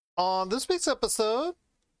On this week's episode,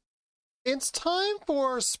 it's time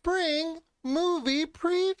for Spring Movie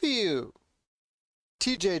Preview.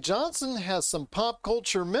 TJ Johnson has some pop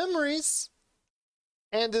culture memories.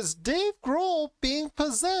 And is Dave Grohl being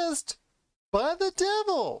possessed by the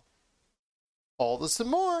devil? All this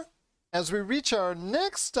and more as we reach our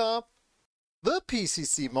next stop, the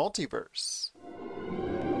PCC Multiverse.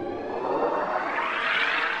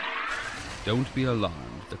 Don't be alarmed.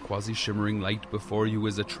 The quasi-shimmering light before you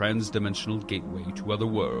is a trans-dimensional gateway to other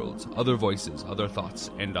worlds, other voices, other thoughts,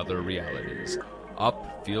 and other realities.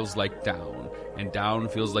 Up feels like down, and down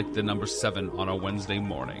feels like the number 7 on a Wednesday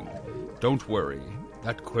morning. Don't worry.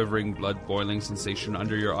 That quivering, blood-boiling sensation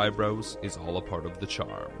under your eyebrows is all a part of the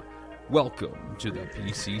charm. Welcome to the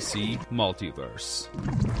PCC Multiverse.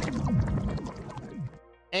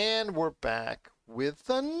 And we're back with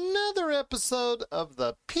another episode of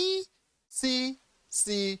the PCC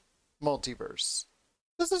Multiverse.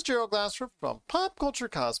 This is Gerald Glasser from Pop Culture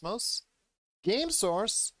Cosmos, Game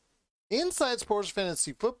Source, Inside Sports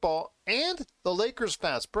Fantasy Football, and the Lakers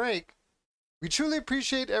Fast Break. We truly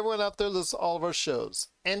appreciate everyone out there listening to all of our shows.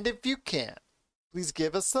 And if you can, please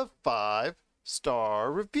give us a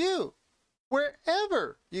 5-star review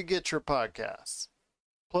wherever you get your podcasts.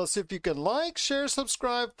 Plus, if you can like, share,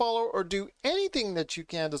 subscribe, follow, or do anything that you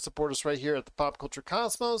can to support us right here at the Pop Culture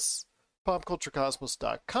Cosmos,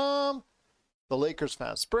 popculturecosmos.com, the Lakers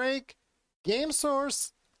Fast Break, Game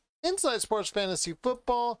Source, Inside Sports Fantasy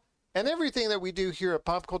Football, and everything that we do here at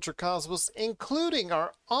Pop Culture Cosmos, including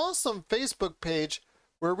our awesome Facebook page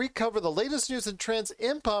where we cover the latest news and trends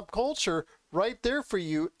in pop culture right there for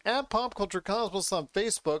you at Pop Culture Cosmos on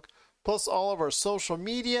Facebook, plus all of our social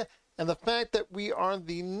media, and the fact that we are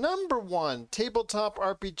the #1 tabletop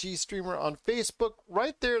RPG streamer on Facebook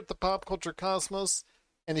right there at the Pop Culture Cosmos.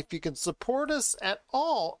 And if you can support us at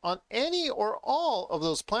all on any or all of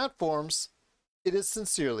those platforms, it is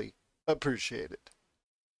sincerely appreciated.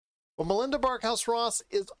 Well, Melinda Barkhouse Ross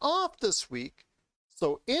is off this week,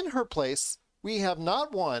 so in her place, we have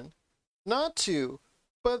not 1, not 2,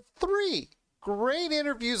 but 3 great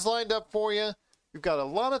interviews lined up for you. We've got a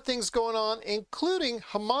lot of things going on, including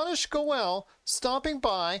Himanish Goel stopping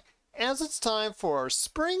by as it's time for our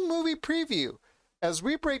spring movie preview, as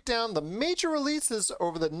we break down the major releases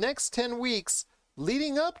over the next 10 weeks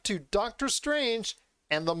leading up to Doctor Strange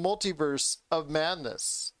and the Multiverse of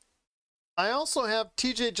Madness. I also have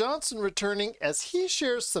TJ Johnson returning as he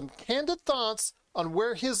shares some candid thoughts on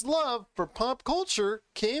where his love for pop culture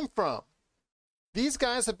came from. These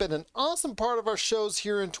guys have been an awesome part of our shows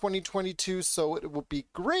here in 2022, so it will be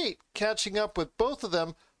great catching up with both of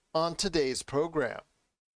them on today's program.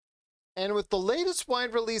 And with the latest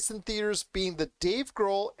wide release in theaters being the Dave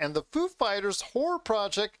Grohl and the Foo Fighters horror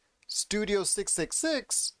project, Studio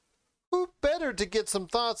 666, who better to get some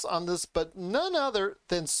thoughts on this but none other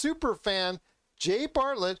than superfan Jay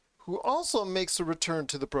Bartlett, who also makes a return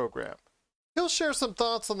to the program. He'll share some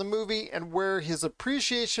thoughts on the movie and where his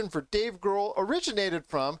appreciation for Dave Grohl originated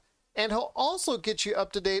from, and he'll also get you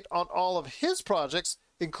up to date on all of his projects,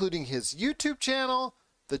 including his YouTube channel,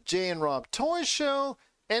 the Jay and Rob Toy Show,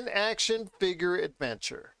 and Action Figure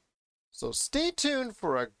Adventure. So stay tuned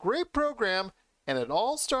for a great program, and it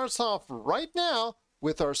all starts off right now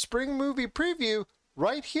with our spring movie preview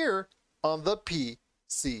right here on the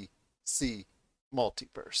PCC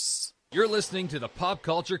Multiverse. You're listening to the Pop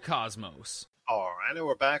Culture Cosmos. All right, and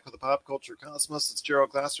we're back with the Pop Culture Cosmos. It's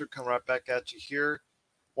Gerald Glasser coming right back at you here.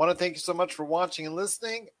 Want to thank you so much for watching and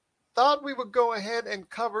listening. Thought we would go ahead and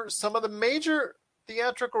cover some of the major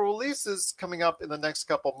theatrical releases coming up in the next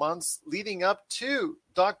couple months, leading up to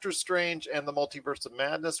Doctor Strange and the Multiverse of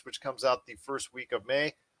Madness, which comes out the first week of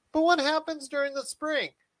May. But what happens during the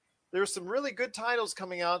spring? There's some really good titles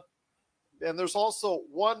coming out, and there's also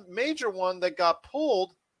one major one that got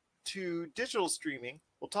pulled to digital streaming.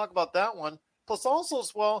 We'll talk about that one. Plus also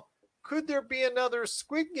as well, could there be another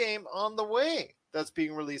Squid Game on the way that's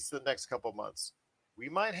being released in the next couple months? We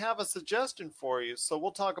might have a suggestion for you, so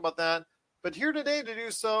we'll talk about that. But here today to do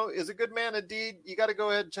so is a good man indeed. You got to go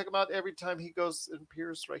ahead and check him out every time he goes and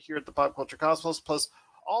appears right here at the Pop Culture Cosmos, plus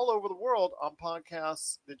all over the world on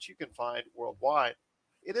podcasts that you can find worldwide.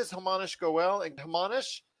 It is Himanish Goel. And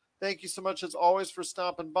Himanish, thank you so much as always for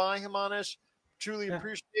stopping by, Himanish. Truly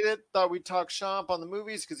appreciate it. Thought we'd talk shop on the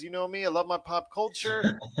movies because you know me, I love my pop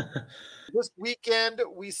culture. This weekend,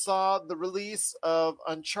 we saw the release of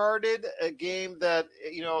Uncharted, a game that,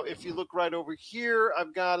 you know, if you look right over here,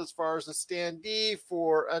 I've got as far as a standee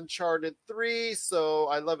for Uncharted 3. So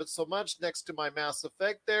I love it so much next to my Mass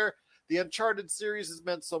Effect there. The Uncharted series has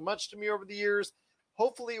meant so much to me over the years.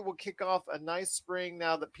 hopefully it will kick off a nice spring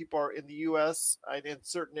now that people are in the U.S. and in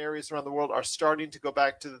certain areas around the world are starting to go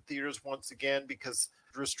back to the theaters once again because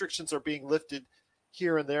restrictions are being lifted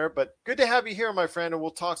here and there. But good to have you here, my friend, and we'll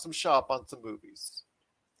talk some shop on some movies.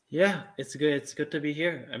 Yeah, it's good. It's good to be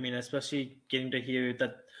here. I mean, especially getting to hear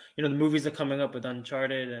that, the movies are coming up with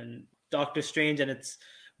Uncharted and Doctor Strange and its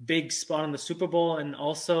big spot on the Super Bowl, and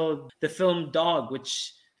also the film Dog,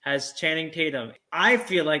 which has Channing Tatum. I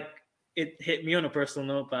feel like it hit me on a personal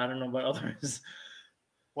note, but I don't know about others.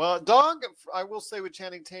 Well, Dog, I will say with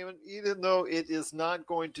Channing Tatum, even though it is not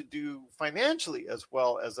going to do financially as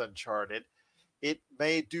well as Uncharted, it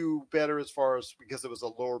may do better as far as because it was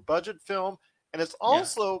a lower budget film. And it's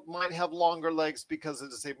also might have longer legs because it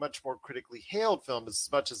is a much more critically hailed film, as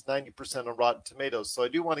much as 90% on Rotten Tomatoes. So I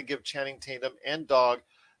do want to give Channing Tatum and Dog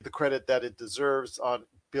the credit that it deserves on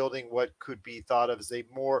building what could be thought of as a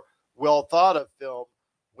more well thought of film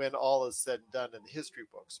when all is said and done in the history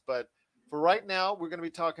books. But for right now, we're going to be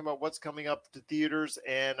talking about what's coming up to theaters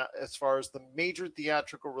and as far as the major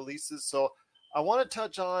theatrical releases. So I want to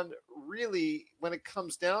touch on really when it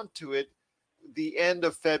comes down to it, the end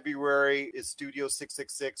of February is Studio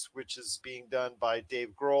 666, which is being done by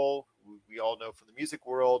Dave Grohl, who we all know from the music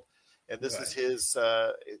world. And this is his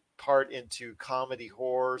part into comedy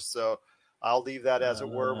horror. So I'll leave that as it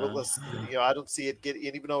were. I don't see it getting,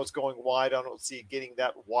 even though it's going wide, I don't see it getting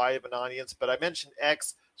that wide of an audience. But I mentioned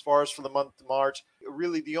X as far as for the month of March.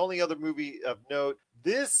 Really, the only other movie of note,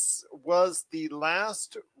 this was the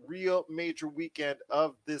last real major weekend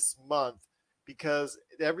of this month, because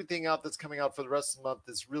everything out that's coming out for the rest of the month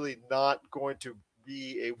is really not going to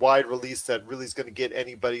be a wide release that really is going to get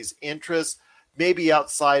anybody's interest. Maybe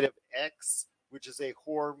outside of X, which is a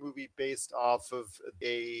horror movie based off of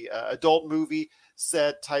a adult movie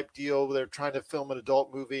set type deal. They're trying to film an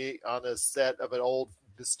adult movie on a set of an old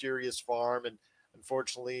mysterious farm, and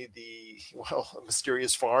unfortunately, a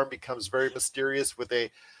mysterious farm becomes very mysterious with a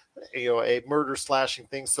murder slashing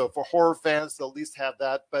thing. So for horror fans, they'll at least have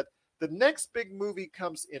that. But the next big movie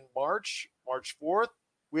comes in March 4th,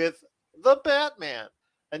 with The Batman,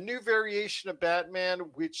 a new variation of Batman,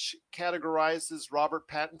 which categorizes Robert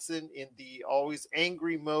Pattinson in the always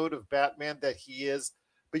angry mode of Batman that he is.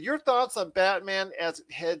 But your thoughts on Batman as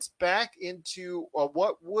it heads back into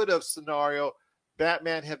what would have scenario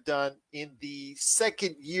Batman have done in the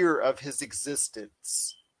second year of his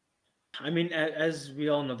existence? I mean, as we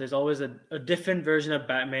all know, there's always a different version of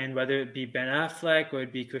Batman, whether it be Ben Affleck or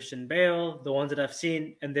it be Christian Bale, the ones that I've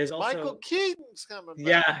seen. And there's also Michael Keaton's coming back.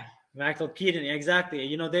 Yeah, Michael Keaton,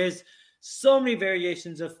 exactly. There's so many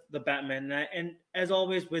variations of the Batman. And as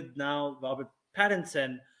always with now Robert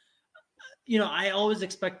Pattinson, I always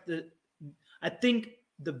expect I think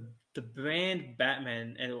the brand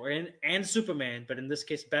Batman and Superman, but in this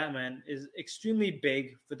case Batman, is extremely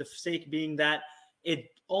big for the sake being that it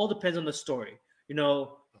all depends on the story.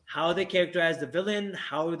 How they characterize the villain,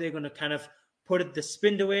 how they're going to kind of put the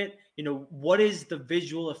spin to it. What is the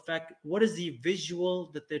visual effect? What is the visual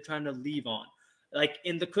that they're trying to leave on? Like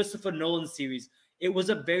in the Christopher Nolan series, it was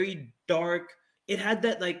a very dark, it had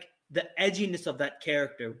that like the edginess of that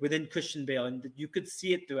character within Christian Bale, and you could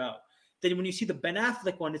see it throughout. Then when you see the Ben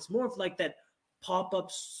Affleck one, it's more of like that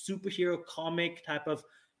pop-up superhero comic type of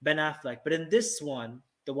Ben Affleck. But in this one,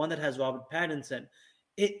 the one that has Robert Pattinson,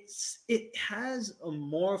 it has a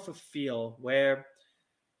more of a feel where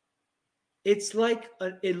it's like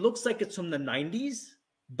it looks like it's from the 90s,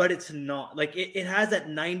 but it's not. Like it has that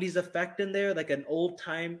 90s effect in there, like an old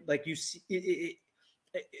time, like you see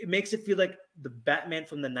it makes it feel like the Batman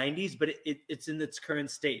from the 90s, but it's in its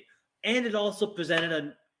current state. And it also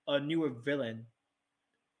presented a newer villain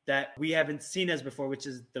that we haven't seen as before, which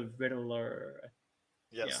is the Riddler.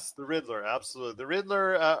 Yes, The Riddler, absolutely. The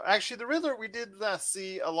Riddler, the Riddler we did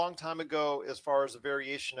see a long time ago as far as a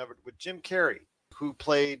variation of it with Jim Carrey, who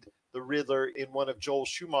played the Riddler in one of Joel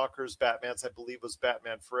Schumacher's Batmans, I believe was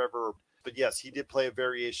Batman Forever. But yes, he did play a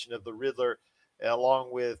variation of the Riddler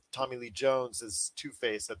along with Tommy Lee Jones as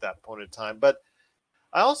Two-Face at that point in time. But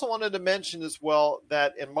I also wanted to mention as well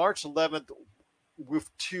that in March 11th, with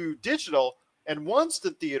 2 digital and once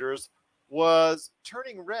to theaters, was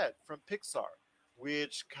Turning Red from Pixar,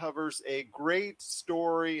 which covers a great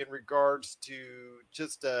story in regards to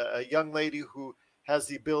just a young lady who has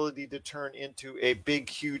the ability to turn into a big,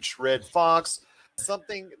 huge red fox.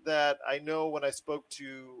 Something that I know when I spoke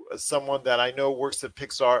to someone that I know works at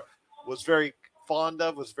Pixar was very fond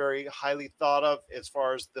of, was very highly thought of, as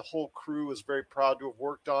far as the whole crew was very proud to have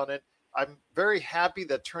worked on it. I'm very happy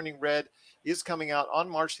that Turning Red is coming out on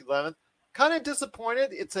March 11th. Kind of disappointed.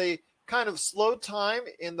 It's a kind of slow time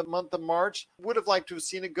in the month of March. Would have liked to have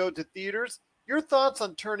seen it go to theaters. Your thoughts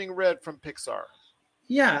on Turning Red from Pixar?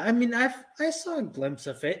 Yeah, I mean, I saw a glimpse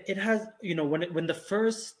of it. It has, when the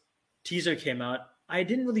first teaser came out, I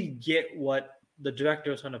didn't really get what the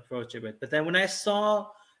director was trying to approach it with. But then when I saw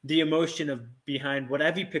the emotion of behind what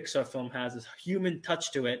every Pixar film has, this human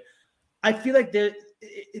touch to it, I feel like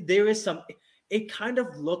there is some. It kind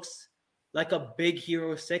of looks like a Big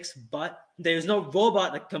Hero 6, but there's no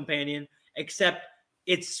robot companion except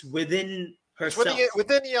it's within It's herself.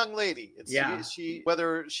 within a young lady. It's Yeah. she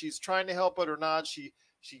whether she's trying to help it or not, she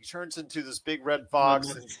turns into this big red fox.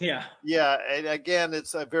 And Yeah. yeah, and again,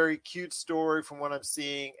 it's a very cute story from what I'm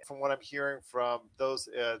seeing, from what I'm hearing from those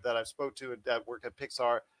that I've spoke to and that work at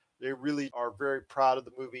Pixar. They really are very proud of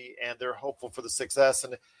the movie and they're hopeful for the success.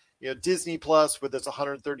 And Disney Plus, with its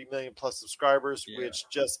 130 million plus subscribers, which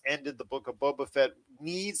just ended the Book of Boba Fett,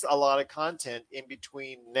 needs a lot of content in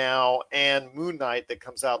between now and Moon Knight that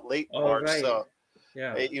comes out late March. Right. So,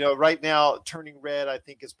 yeah, right now, Turning Red, I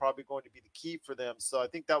think, is probably going to be the key for them. So I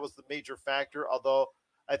think that was the major factor. Although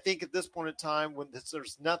I think at this point in time, when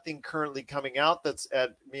there's nothing currently coming out that's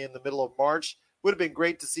at me in the middle of March, would have been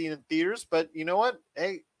great to see it in theaters. But you know what?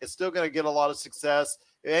 Hey, it's still going to get a lot of success.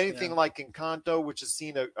 Anything like Encanto, which has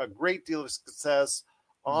seen a great deal of success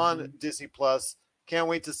on Disney Plus. Can't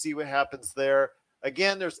wait to see what happens there.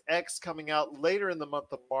 Again, there's X coming out later in the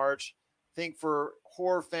month of March. I think for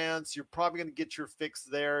horror fans, you're probably going to get your fix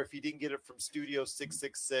there if you didn't get it from Studio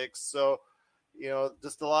 666. So,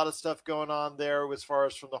 just a lot of stuff going on there as far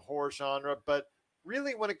as from the horror genre. But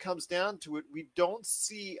really, when it comes down to it, we don't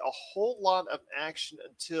see a whole lot of action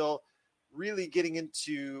until really getting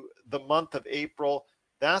into the month of April.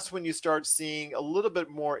 That's when you start seeing a little bit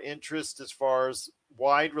more interest as far as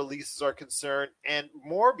wide releases are concerned. And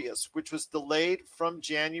Morbius, which was delayed from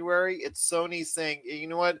January, it's Sony saying, you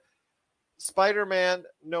know what? Spider-Man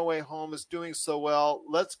No Way Home is doing so well.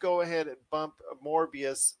 Let's go ahead and bump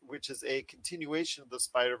Morbius, which is a continuation of the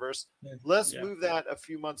Spider-Verse. Let's move that a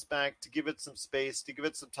few months back to give it some space, to give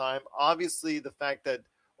it some time. Obviously, the fact that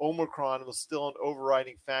Omicron was still an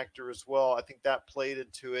overriding factor as well, I think that played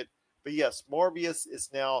into it. But yes, Morbius is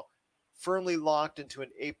now firmly locked into an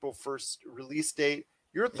April 1st release date.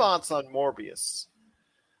 Your thoughts on Morbius?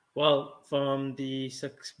 Well, from the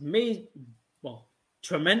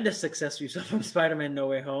tremendous success we saw from Spider-Man No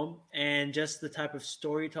Way Home and just the type of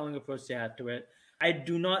storytelling approach they had to it, I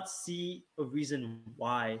do not see a reason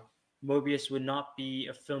why Morbius would not be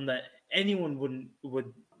a film that anyone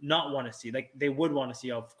would not want to see. Like, they would want to see,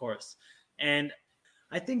 of course. And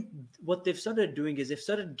I think what they've started doing is they've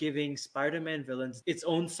started giving Spider-Man villains its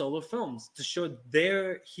own solo films to show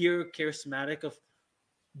their hero charismatic of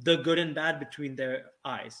the good and bad between their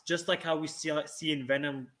eyes, just like how we see in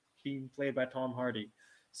Venom being played by Tom Hardy.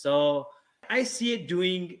 So I see it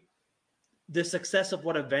doing the success of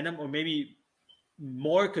what a Venom or maybe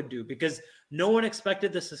more could do, because no one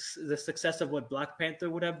expected the success of what Black Panther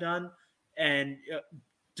would have done and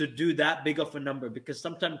to do that big of a number, because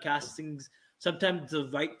sometimes the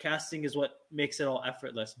right casting is what makes it all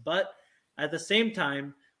effortless. But at the same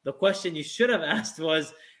time, the question you should have asked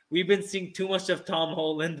was, we've been seeing too much of Tom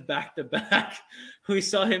Holland back to back. We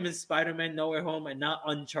saw him in Spider-Man No Way Home and not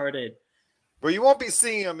Uncharted. Well, you won't be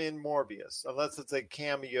seeing him in Morbius unless it's a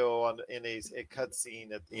cameo in a cut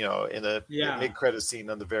scene in a mid-credit scene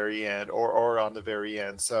on the very end or on the very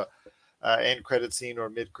end. So end credit scene or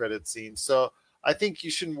mid-credit scene. So I think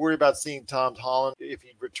you shouldn't worry about seeing Tom Holland if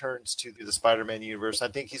he returns to the Spider-Man universe. I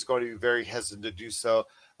think he's going to be very hesitant to do so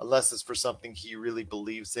unless it's for something he really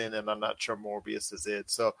believes in, and I'm not sure Morbius is it.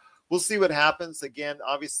 So we'll see what happens. Again,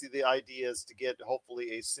 obviously the idea is to get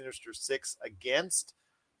hopefully a Sinister Six against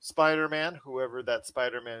Spider-Man, whoever that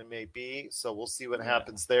Spider-Man may be. So we'll see what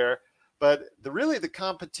happens there. But the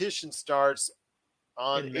competition starts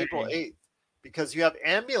on April 8th, because you have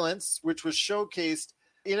Ambulance, which was showcased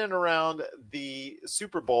in and around the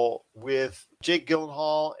Super Bowl with Jake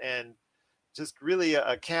Gyllenhaal and just really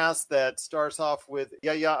a cast that starts off with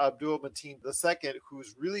Yahya Abdul-Mateen II,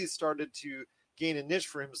 who's really started to gain a niche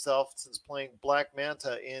for himself since playing Black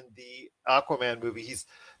Manta in the Aquaman movie. He's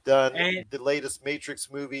done the latest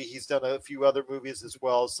Matrix movie. He's done a few other movies as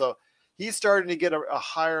well. So he's starting to get a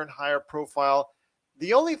higher and higher profile.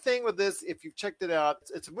 The only thing with this, if you've checked it out,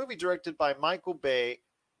 it's a movie directed by Michael Bay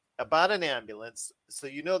about an ambulance. So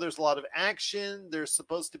there's a lot of action. There's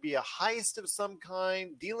supposed to be a heist of some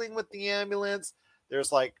kind dealing with the ambulance.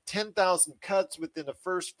 There's like 10,000 cuts within the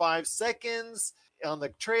first 5 seconds on the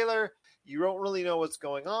trailer. You don't really know what's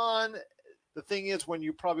going on. The thing is, when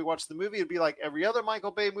you probably watch the movie, it'd be like every other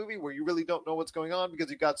Michael Bay movie where you really don't know what's going on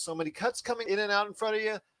because you've got so many cuts coming in and out in front of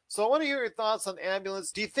you. So I want to hear your thoughts on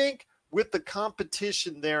Ambulance. Do you think with the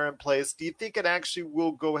competition there in place, do you think it actually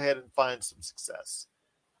will go ahead and find some success?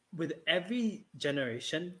 With every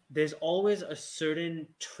generation, there's always a certain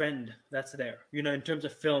trend that's there, in terms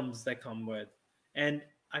of films that come with. And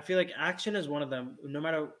I feel like action is one of them. No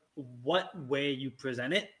matter what way you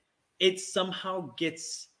present it, it somehow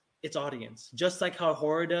gets its audience, just like how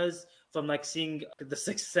horror does from like seeing The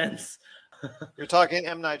Sixth Sense. You're talking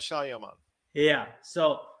M. Night Shyamalan. Yeah.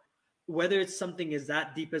 So whether it's something as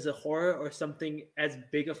that deep as a horror or something as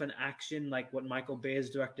big of an action like what Michael Bay has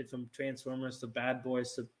directed, from Transformers to Bad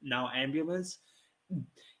Boys to now Ambulance,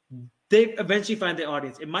 they eventually find their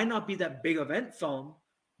audience. It might not be that big event film,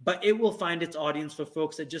 but it will find its audience for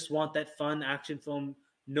folks that just want that fun action film,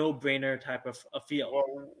 no-brainer type of a feel.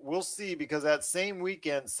 Well, we'll see, because that same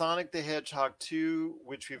weekend, Sonic the Hedgehog 2,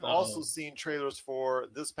 which we've also seen trailers for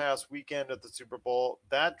this past weekend at the Super Bowl,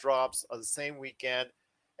 that drops the same weekend.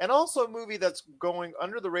 And also a movie that's going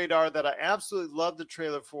under the radar that I absolutely love the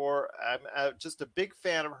trailer for. I'm just a big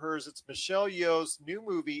fan of hers. It's Michelle Yeoh's new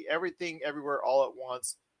movie, Everything Everywhere All at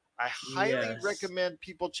Once. I highly recommend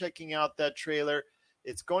people checking out that trailer.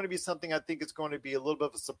 It's going to be something I think it's going to be a little bit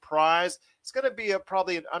of a surprise. It's going to be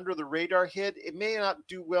probably an under the radar hit. It may not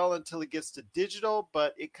do well until it gets to digital,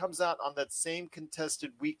 but it comes out on that same contested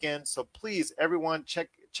weekend. So please, everyone, check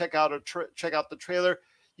out the trailer.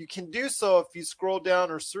 You can do so if you scroll down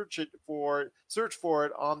or search for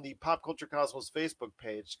it on the Pop Culture Cosmos Facebook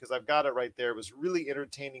page, because I've got it right there. It was really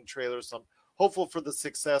entertaining trailer, so I'm hopeful for the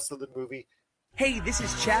success of the movie. Hey, this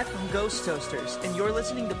is Chad from Ghost Toasters, and you're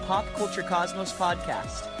listening to Pop Culture Cosmos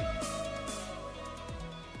Podcast.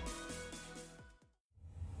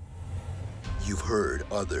 You've heard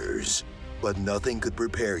others, but nothing could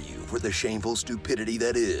prepare you for the shameful stupidity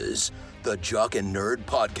that is the Jock and Nerd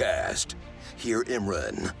Podcast. Hear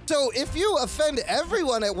Imran. So if you offend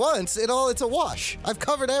everyone at once, it's a wash. I've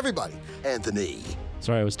covered everybody. Anthony.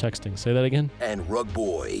 Sorry, I was texting. Say that again. And Rug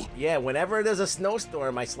Boy. Yeah, whenever there's a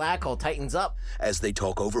snowstorm, my Slack hole tightens up. As they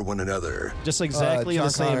talk over one another. Just exactly the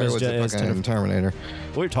same as Terminator.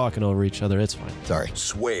 We're talking over each other. It's fine. Sorry.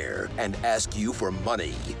 Swear and ask you for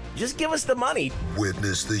money. Just give us the money.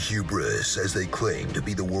 Witness the hubris as they claim to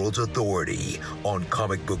be the world's authority on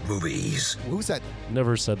comic book movies. Who said that?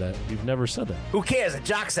 Never said that. You've never said that. Who cares? A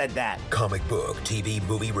jock said that. Comic book, TV,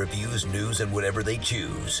 movie reviews, news, and whatever they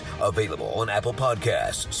choose. Available on Apple Podcasts,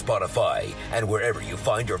 Spotify, and wherever you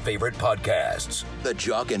find your favorite podcasts. The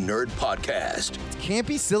Jock and Nerd Podcast. It's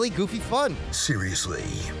campy, silly, goofy fun. Seriously,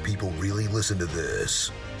 people really listen to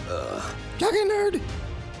this. Jock and Nerd.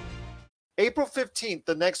 April 15th,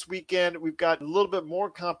 the next weekend, we've got a little bit more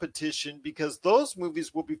competition because those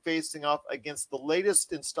movies will be facing off against the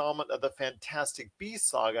latest installment of the Fantastic Beasts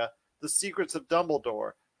saga, The Secrets of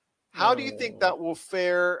Dumbledore. How do you think that will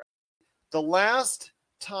fare? The last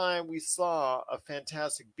time we saw a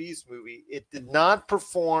Fantastic Beasts movie, it did not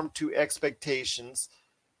perform to expectations.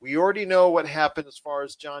 We already know what happened as far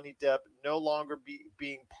as Johnny Depp no longer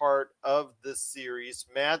being part of this series.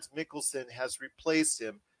 Mads Mikkelsen has replaced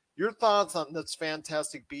him. Your thoughts on this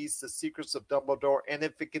Fantastic Beasts, The Secrets of Dumbledore, and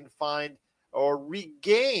if it can find or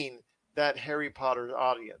regain that Harry Potter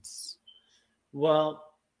audience? Well,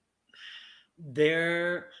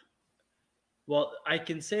 I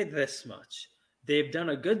can say this much. They've done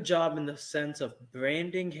a good job in the sense of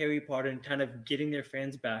branding Harry Potter and kind of getting their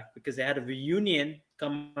fans back, because they had a reunion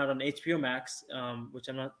come out on HBO Max, which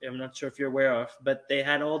I'm not sure if you're aware of, but they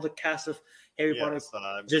had all the cast of Harry Potter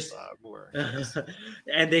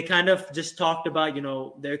and they kind of just talked about,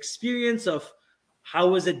 their experience of how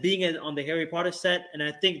was it being on the Harry Potter set. And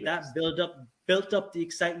I think that built up the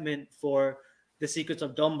excitement for The Secrets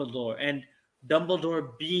of Dumbledore, and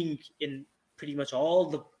Dumbledore being in pretty much all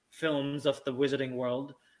the films of the wizarding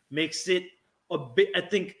world makes it a bit, I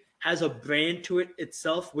think, has a brand to it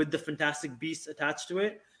itself with the Fantastic Beasts attached to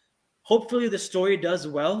it. Hopefully the story does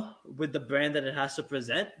well with the brand that it has to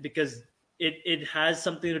present, because it has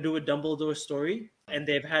something to do with Dumbledore's story, and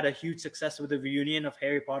they've had a huge success with the reunion of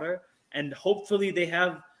Harry Potter, and hopefully they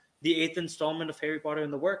have the 8th installment of Harry Potter in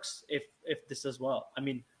the works if this does well. I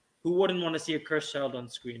mean, who wouldn't want to see a cursed child on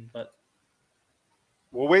screen? But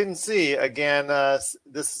we'll wait and see. Again, this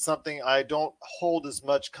is something I don't hold as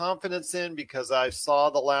much confidence in, because I saw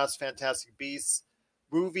the last Fantastic Beasts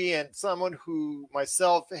movie, and someone who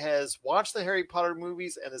myself has watched the Harry Potter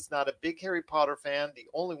movies and is not a big Harry Potter fan, the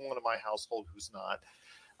only one in my household who's not,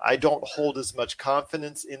 I don't hold as much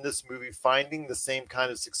confidence in this movie finding the same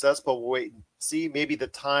kind of success, but we'll wait and see. Maybe the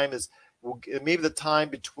time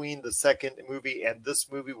between the second movie and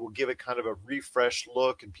this movie will give it kind of a refreshed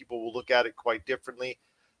look, and people will look at it quite differently.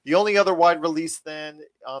 The only other wide release then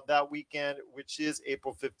on that weekend, which is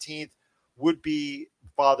April 15th, would-be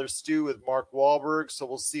Father Stu with Mark Wahlberg. So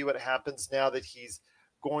we'll see what happens now that he's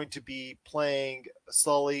going to be playing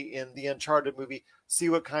Sully in the Uncharted movie. See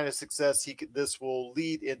what kind of success this will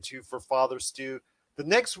lead into for Father Stu. The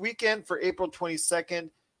next weekend for April 22nd,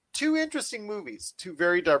 two interesting movies, two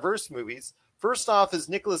very diverse movies. First off is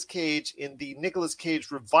Nicolas Cage in the Nicolas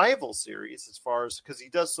Cage Revival series, as far as, because he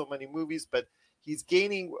does so many movies, but he's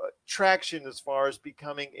gaining traction as far as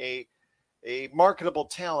becoming a marketable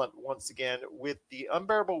talent once again, with The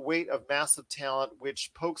Unbearable Weight of Massive Talent,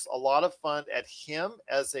 which pokes a lot of fun at him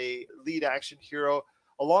as a lead action hero,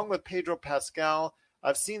 along with Pedro Pascal.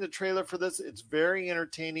 I've seen the trailer for this. It's very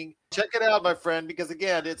entertaining. Check it out, my friend, because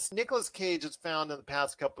again, it's Nicolas Cage has found in the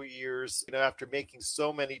past couple of years, after making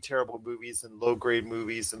so many terrible movies and low-grade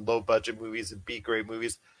movies and low-budget movies and B-grade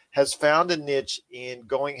movies, has found a niche in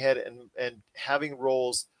going ahead and having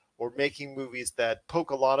roles or making movies that poke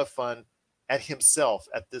a lot of fun at himself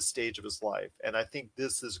at this stage of his life. And I think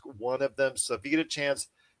this is one of them. So if you get a chance,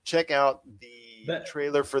 check out the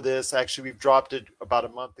trailer for this. Actually, we've dropped it about a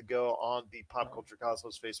month ago on the Pop Culture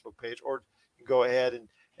Cosmos Facebook page, or you can go ahead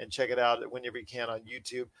and check it out whenever you can on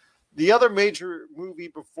YouTube. The other major movie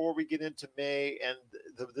before we get into May, and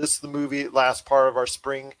this is the movie, last part of our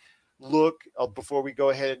spring look, before we go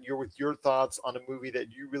ahead and with your thoughts on a movie that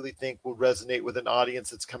you really think will resonate with an audience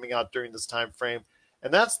that's coming out during this time frame.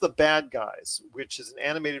 And that's The Bad Guys, which is an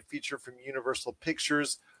animated feature from Universal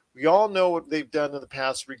Pictures. We all know what they've done in the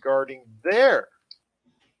past regarding their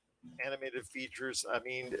animated features. I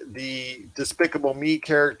mean, the Despicable Me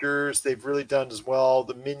characters, they've really done as well.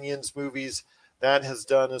 The Minions movies, that has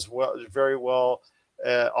done as well, very well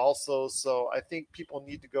also. So I think people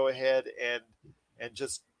need to go ahead and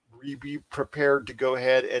just be prepared to go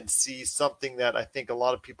ahead and see something that I think a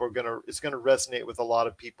lot of people is going to resonate with a lot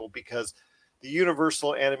of people, because the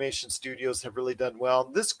Universal Animation Studios have really done well.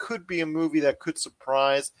 This could be a movie that could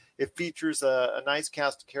surprise. It features a nice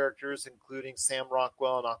cast of characters, including Sam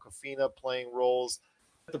Rockwell and Awkwafina playing roles.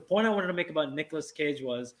 The point I wanted to make about Nicolas Cage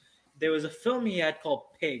was there was a film he had called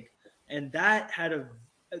Pig, and that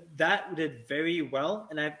did very well.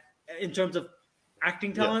 And in terms of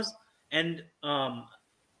acting talent, yes. And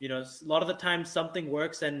a lot of the time something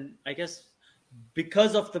works, and I guess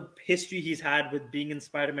because of the history he's had with being in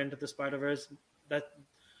Spider-Man to the Spider-Verse, that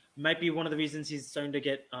might be one of the reasons he's starting to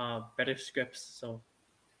get better scripts. So,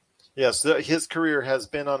 yes, his career has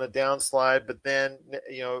been on a downslide, but then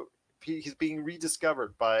he's being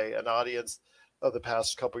rediscovered by an audience of the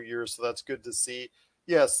past couple of years, so that's good to see.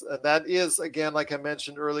 Yes, and that is, again, like I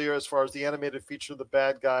mentioned earlier, as far as the animated feature of The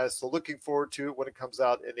Bad Guys. So looking forward to it when it comes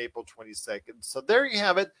out in April 22nd. So there you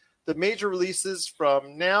have it, the major releases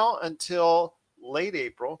from now until late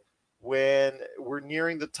April, when we're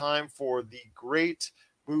nearing the time for the great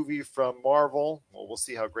movie from Marvel. Well, we'll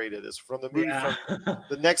see how great it is. From the movie from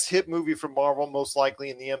the next hit movie from Marvel, most likely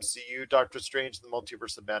in the MCU, Doctor Strange and the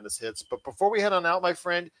Multiverse of Madness hits. But before we head on out, my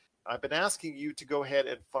friend, I've been asking you to go ahead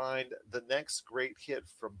and find the next great hit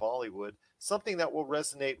from Bollywood, something that will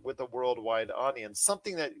resonate with a worldwide audience,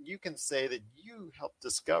 something that you can say that you helped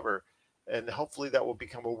discover, and hopefully that will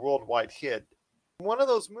become a worldwide hit. One of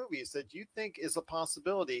those movies that you think is a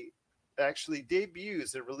possibility actually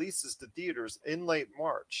debuts and releases to theaters in late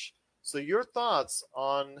March. So your thoughts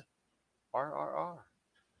on RRR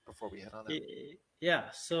before we head on out?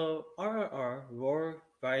 Yeah, so RRR, Roar,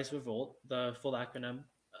 Rise, Revolt, the full acronym.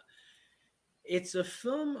 It's a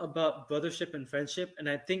film about brothership and friendship, and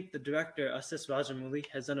I think the director, Assis Rajamouli,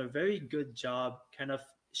 has done a very good job kind of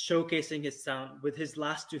showcasing his sound, with his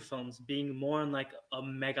last two films being more on like a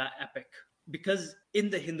mega epic. Because in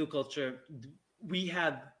the Hindu culture, we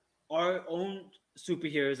have our own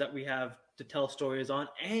superheroes that we have to tell stories on,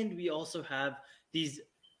 and we also have these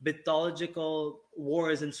mythological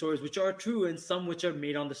wars and stories which are true and some which are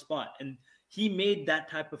made on the spot. And he made that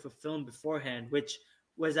type of a film beforehand, which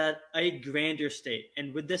was at a grander state.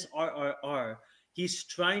 And with this RRR, he's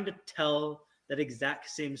trying to tell that exact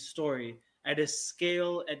same story at a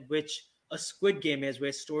scale at which a Squid Game is,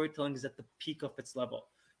 where storytelling is at the peak of its level.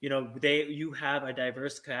 You have a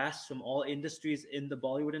diverse cast from all industries in the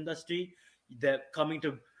Bollywood industry that coming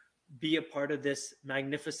to be a part of this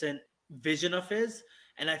magnificent vision of his.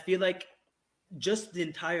 And I feel like just the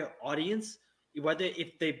entire audience, whether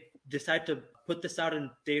if they decide to put this out in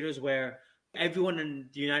theaters where everyone in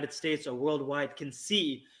the United States or worldwide can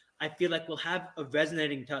see, I feel like we'll have a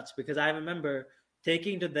resonating touch, because I remember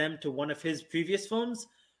taking them to one of his previous films.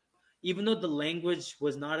 Even though the language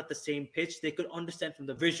was not at the same pitch, they could understand from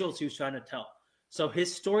the visuals he was trying to tell. So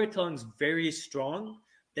his storytelling is very strong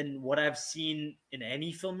than what I've seen in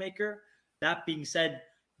any filmmaker. That being said,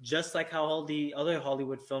 just like how all the other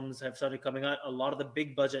Hollywood films have started coming out, a lot of the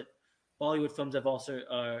big budget Bollywood films have also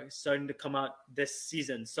starting to come out this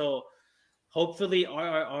season. So hopefully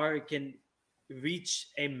RRR can reach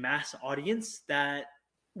a mass audience that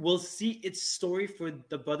will see its story for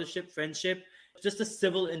the brothership, friendship, just a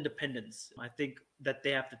civil independence. I think that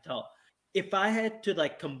they have to tell. If I had to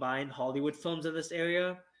like combine Hollywood films in this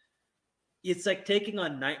area, it's like taking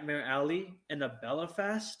on Nightmare Alley and a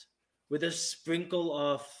Belfast with a sprinkle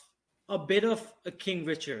of a bit of a King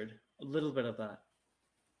Richard, a little bit of that.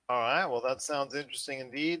 All right. Well, that sounds interesting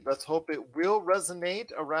indeed. Let's hope it will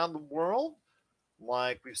resonate around the world,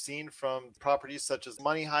 like we've seen from properties such as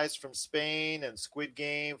Money Heist from Spain and Squid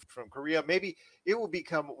Game from Korea. Maybe it will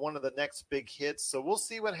become one of the next big hits. So we'll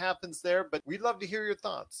see what happens there. But we'd love to hear your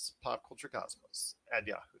thoughts.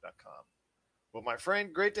 popculturecosmos@yahoo.com. Well, my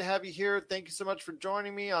friend, great to have you here. Thank you so much for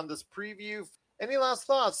joining me on this preview. Any last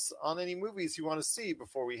thoughts on any movies you want to see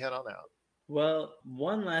before we head on out? Well,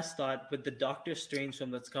 one last thought with the Doctor Strange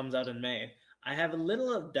film that comes out in May. I have a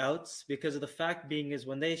little of doubts because of the fact being is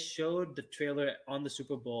when they showed the trailer on the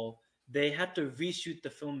Super Bowl, they had to reshoot the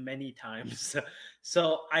film many times.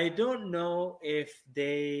 So I don't know if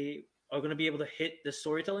they are going to be able to hit the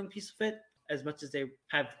storytelling piece of it as much as they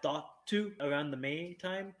have thought to around the May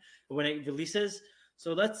time when it releases.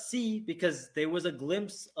 So let's see, because there was a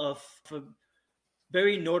glimpse of a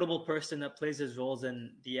very notable person that plays his roles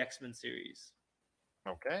in the X-Men series.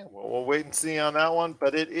 Okay, well, we'll wait and see on that one.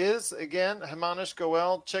 But it is, again, Himanish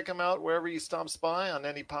Goel. Check him out wherever he stops by on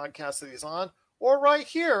any podcast that he's on, or right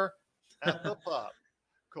here at the Pop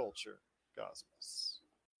Culture Cosmos.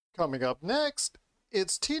 Coming up next,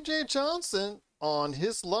 it's TJ Johnson on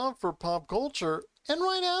his love for pop culture. And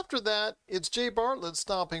right after that, it's Jay Bartlett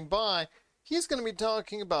stopping by. He's going to be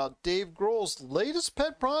talking about Dave Grohl's latest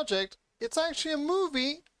pet project. It's actually a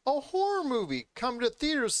movie, a horror movie, coming to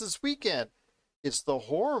theaters this weekend. It's the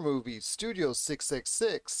horror movie Studio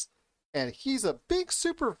 666. And he's a big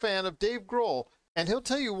super fan of Dave Grohl. And he'll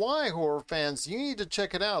tell you why, horror fans, you need to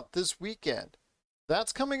check it out this weekend.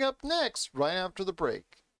 That's coming up next, right after the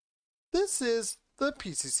break. This is the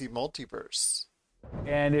PCC Multiverse.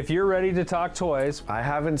 And if you're ready to talk toys, I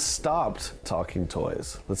haven't stopped talking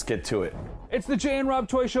toys. Let's get to it. it's the Jay and Rob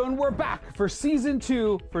Toy Show, and we're back for season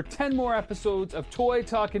 2 for 10 more episodes of toy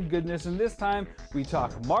talking goodness. And this time we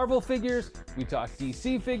talk Marvel figures, we talk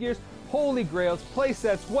DC figures, holy grails, play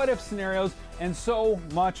sets, what if scenarios, and so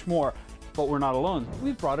much more. But we're not alone.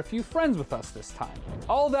 We've brought a few friends with us this time.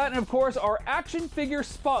 All that and of course our action figure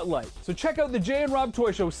spotlight. So check out the Jay and Rob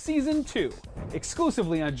Toy Show season 2,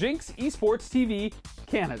 exclusively on Jinx Esports TV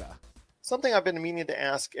Canada. Something I've been meaning to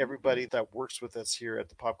ask everybody that works with us here at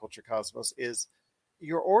the Pop Culture Cosmos is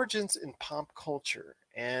your origins in pop culture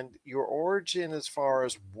and your origin as far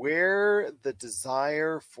as where the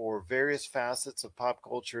desire for various facets of pop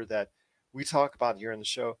culture that we talk about here in the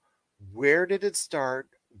show, where did it start?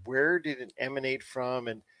 Where did it emanate from?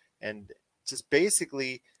 And just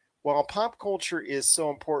basically, while pop culture is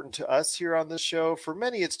so important to us here on this show, for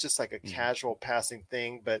many it's just like a casual passing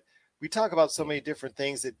thing, but we talk about so many different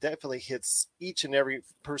things. It definitely hits each and every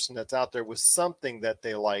person that's out there with something that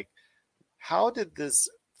they like. How did this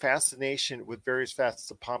fascination with various facets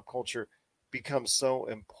of pop culture become so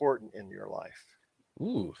important in your life?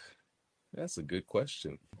 Ooh, that's a good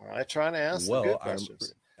question. I try to ask the good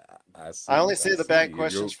questions. I only say the bad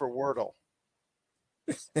questions for Wordle.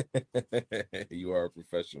 You are a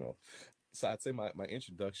professional. So I'd say my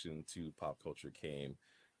introduction to pop culture came,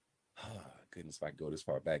 goodness, if I go this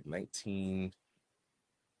far back,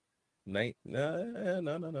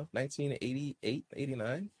 1988,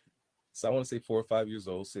 89. So I want to say 4 or 5 years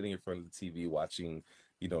old, sitting in front of the TV watching,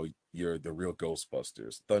 the real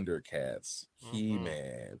Ghostbusters, Thundercats,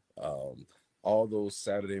 He-Man, all those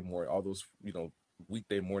Saturday morning, all those,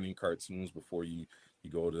 weekday morning cartoons before you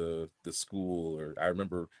go to the school. Or I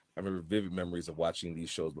remember vivid memories of watching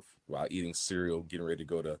these shows while eating cereal, getting ready to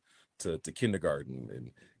go to kindergarten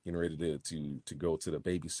and getting ready to go to the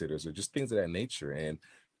babysitters, or just things of that nature. And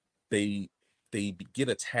they get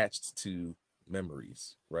attached to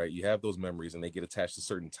memories, right? You have those memories and they get attached to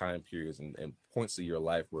certain time periods and points of your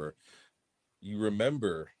life where you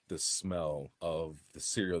remember the smell of the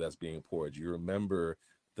cereal that's being poured. You remember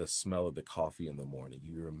the smell of the coffee in the morning.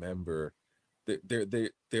 You remember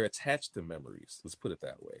they're attached to memories. Let's put it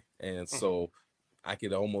that way. And so I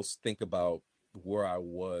could almost think about where I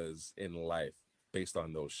was in life based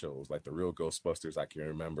on those shows, like the real Ghostbusters. I can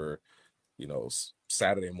remember,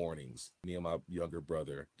 Saturday mornings, me and my younger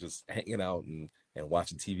brother just hanging out and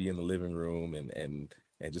watching TV in the living room and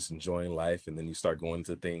and just enjoying life. And then you start going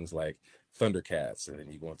to things like Thundercats, and then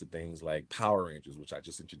you go into things like Power Rangers, which I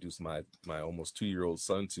just introduced my almost 2-year-old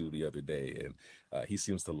son to the other day, and he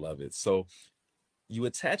seems to love it. So you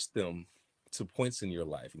attach them to points in your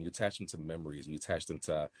life, and you attach them to memories, and you attach them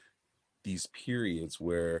to these periods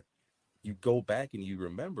where you go back and you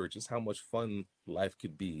remember just how much fun life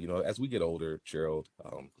could be. You know, as we get older, Gerald,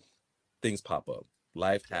 things pop up.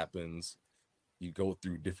 Life happens. You go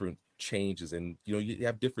through different changes, and you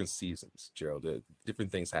have different seasons, Gerald.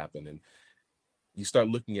 Different things happen, and you start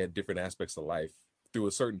looking at different aspects of life through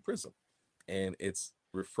a certain prism. And it's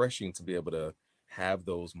refreshing to be able to have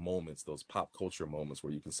those moments, those pop culture moments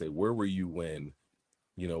where you can say, where were you when,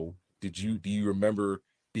 do you remember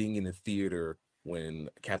being in the theater when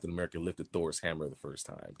Captain America lifted Thor's hammer the first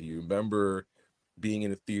time? Do you remember being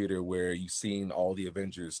in a theater where you seen all the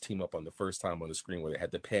Avengers team up on the first time on the screen, where they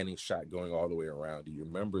had the panning shot going all the way around? Do you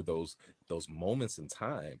remember those moments in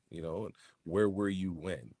time? Where were you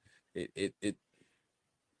when? It's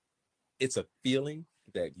a feeling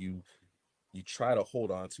that you try to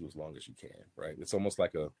hold on to as long as you can, right? It's almost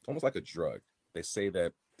like a drug. They say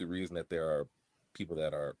that the reason that there are people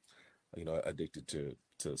that are, addicted to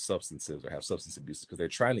substances or have substance abuse is because they're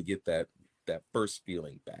trying to get that first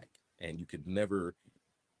feeling back, and you could never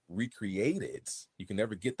recreate it. You can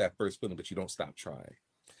never get that first feeling, but you don't stop trying.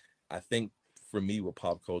 I think for me with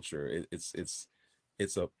pop culture, it's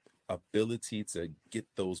a ability to get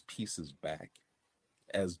those pieces back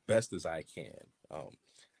as best as I can.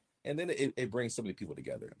 And then it brings so many people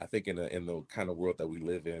together. I think in the kind of world that we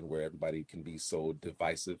live in, where everybody can be so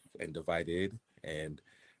divisive and divided and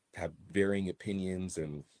have varying opinions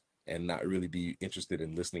and not really be interested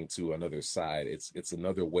in listening to another side, it's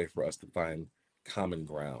another way for us to find common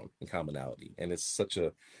ground and commonality. And it's such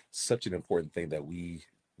an important thing that we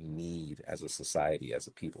need as a society, as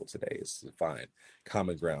a people today, is to find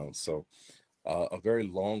common ground. So a very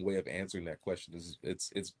long way of answering that question is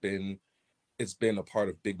it's been a part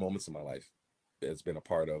of big moments in my life. It's been a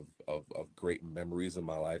part of great memories in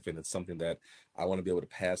my life, and it's something that I want to be able to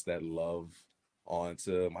pass that love on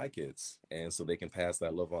to my kids, and so they can pass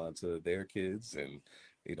that love on to their kids, and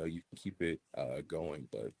you can keep it going.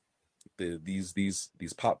 But these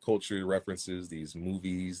pop culture references, these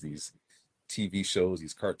movies, these TV shows,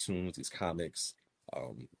 these cartoons, these comics,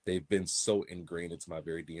 they've been so ingrained into my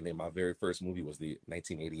very DNA. My very first movie was the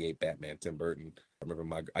 1988 Batman, Tim Burton. I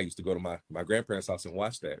remember I used to go to my grandparents' house and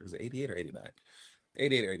watch that. It was 88 or 89?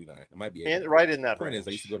 88 or 89. It might be 89. And right in that point range. is,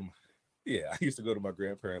 I used to go to my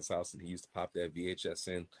grandparents' house, and he used to pop that VHS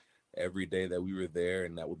in every day that we were there,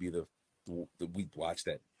 and that would be we'd watch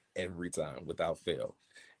that every time without fail.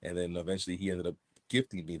 And then eventually he ended up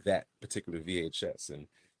gifting me that particular VHS, and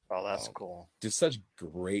oh, that's cool. Just such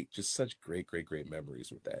great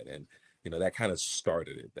memories with that. And that kind of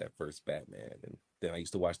started it, that first Batman. And then I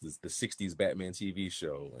used to watch the 60s Batman TV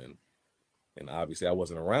show, and obviously I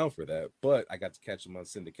wasn't around for that, but I got to catch him on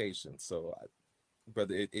syndication. So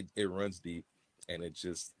brother, it runs deep, and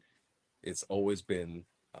it's always been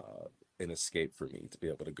an escape for me to be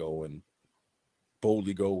able to go and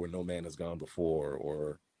boldly go where no man has gone before,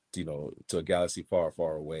 or to a galaxy far,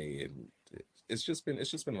 far away. And it's just been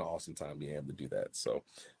an awesome time being able to do that. So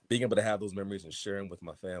being able to have those memories and sharing with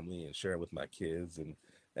my family and sharing with my kids, and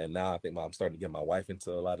now I think I'm starting to get my wife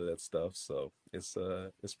into a lot of that stuff. So it's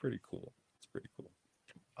pretty cool. It's pretty cool.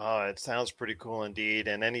 It sounds pretty cool indeed.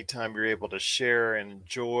 And anytime you're able to share and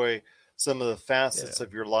enjoy some of the facets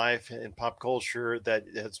of your life in pop culture that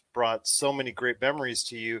has brought so many great memories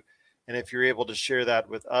to you, and if you're able to share that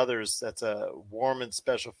with others, that's a warm and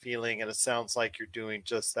special feeling. And it sounds like you're doing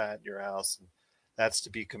just that in your house, and that's to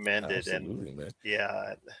be commended. Absolutely, and man.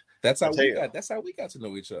 Yeah, that's how we got to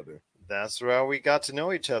know each other. That's how we got to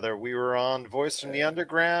know each other. We were on Voice from the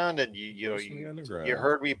Underground, and you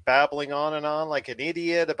heard me babbling on and on like an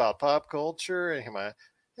idiot about pop culture, and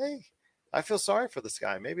hey, I feel sorry for this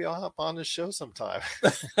guy. Maybe I'll hop on his show sometime.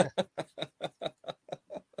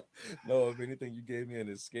 No, if anything, you gave me an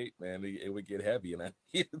escape, man. It would get heavy, and I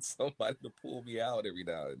needed somebody to pull me out every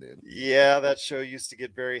now and then. Yeah, that show used to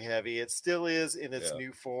get very heavy. It still is in its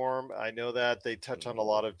new form. I know that they touch on a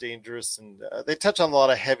lot of dangerous and they touch on a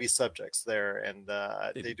lot of heavy subjects there, and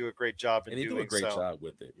they do a great job in doing so. And they do a great job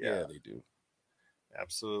with it. Yeah, they do.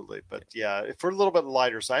 Absolutely. But for a little bit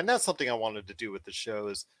lighter side, and that's something I wanted to do with the show,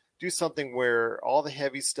 is do something where all the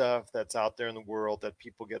heavy stuff that's out there in the world that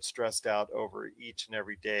people get stressed out over each and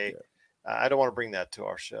every day. I don't want to bring that to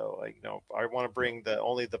our show. I want to bring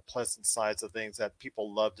only the pleasant sides of things that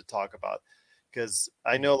people love to talk about. because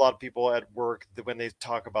I know a lot of people at work that when they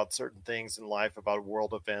talk about certain things in life, about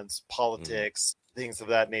world events, politics, things of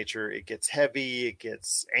that nature, it gets heavy, it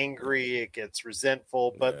gets angry, it gets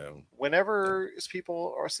resentful. But whenever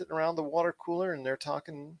people are sitting around the water cooler and they're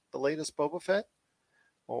talking the latest Boba Fett,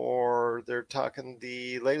 or they're talking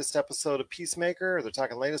the latest episode of Peacemaker, or they're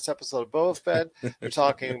talking the latest episode of Boba Fett, they're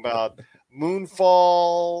talking about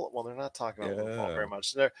Moonfall. Well, they're not talking about Moonfall very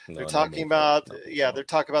much. They're talking about they're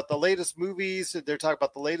talking about the latest movies. They're talking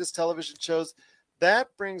about the latest television shows.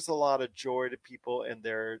 That brings a lot of joy to people in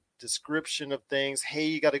their description of things. Hey,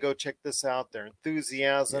 you got to go check this out. Their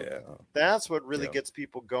enthusiasm. That's what really gets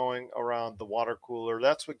people going around the water cooler.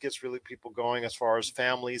 That's what gets really people going as far as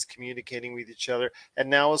families communicating with each other. And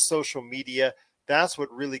now with social media, that's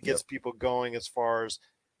what really gets people going as far as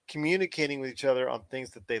communicating with each other on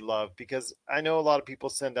things that they love. Because I know a lot of people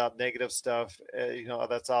send out negative stuff,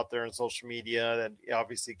 that's out there in social media, and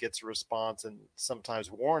obviously gets a response and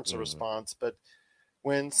sometimes warrants a response. But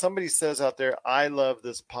when somebody says out there, I love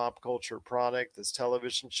this pop culture product, this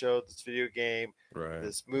television show, this video game,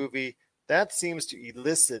 this movie, that seems to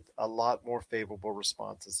elicit a lot more favorable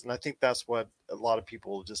responses. And I think that's what a lot of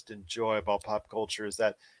people just enjoy about pop culture, is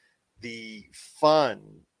that the fun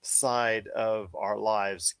side of our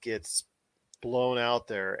lives gets blown out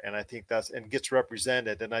there, and I think and gets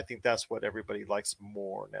represented, and I think that's what everybody likes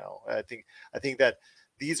more now. I think that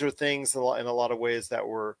these are things in a lot of ways that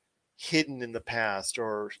were hidden in the past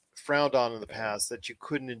or frowned on in the past, that you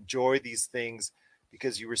couldn't enjoy these things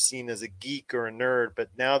because you were seen as a geek or a nerd. But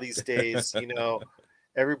now these days,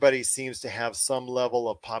 everybody seems to have some level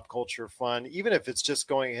of pop culture fun, even if it's just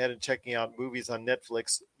going ahead and checking out movies on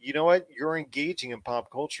Netflix. You know what? You're engaging in pop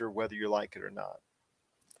culture, whether you like it or not.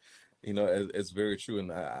 It's very true.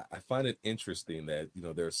 And I find it interesting that,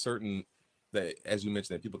 there are certain that, as you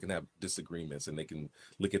mentioned, that people can have disagreements and they can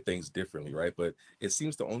look at things differently, right? But it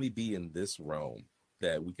seems to only be in this realm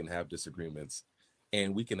that we can have disagreements,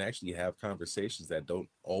 and we can actually have conversations that don't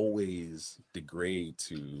always degrade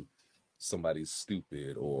to somebody's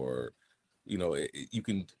stupid, or you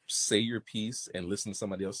can say your piece and listen to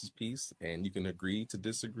somebody else's piece, and you can agree to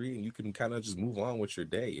disagree, and you can kind of just move on with your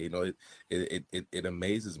day. It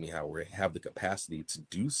amazes me how we have the capacity to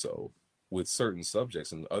do so with certain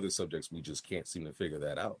subjects, and other subjects we just can't seem to figure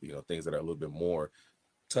that out. Things that are a little bit more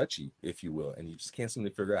touchy, if you will, and you just can't seem to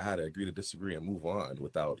figure out how to agree to disagree and move on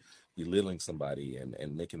without belittling somebody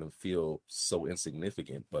and making them feel so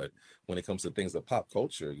insignificant. But when it comes to things of pop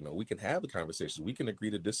culture, we can have the conversation. We can agree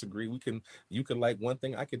to disagree. You can like one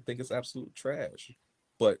thing, I can think it's absolute trash,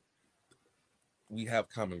 but we have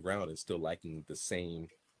common ground and still liking the same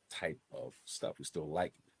type of stuff. We still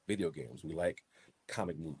like video games. We like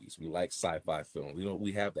comic movies. We like sci-fi films.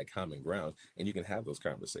 We have that common ground, and you can have those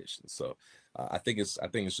conversations. So I think it's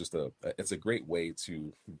just it's a great way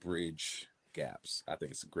to bridge gaps. I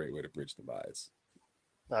think it's a great way to bridge divides.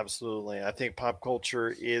 Absolutely. I think pop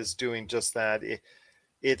culture is doing just that.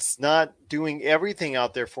 It's not doing everything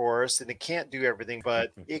out there for us, and it can't do everything,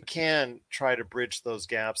 but it can try to bridge those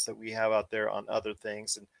gaps that we have out there on other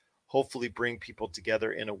things, and hopefully bring people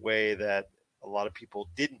together in a way that a lot of people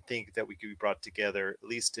didn't think that we could be brought together, at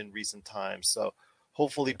least in recent times. So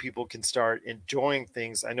hopefully people can start enjoying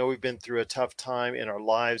things. I know we've been through a tough time in our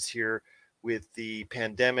lives here with the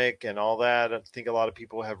pandemic and all that. I think a lot of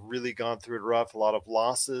people have really gone through it rough, a lot of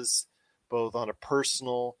losses, both on a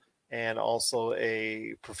personal and also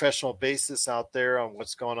a professional basis out there on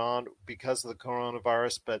what's going on because of the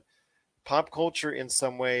coronavirus. But pop culture in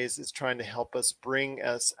some ways is trying to help us, bring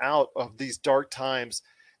us out of these dark times.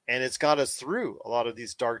 And it's got us through a lot of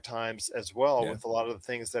these dark times as well, with a lot of the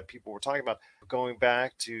things that people were talking about. Going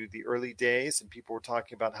back to the early days, and people were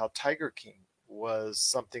talking about how Tiger King was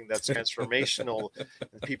something that's transformational.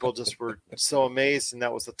 And people just were so amazed, and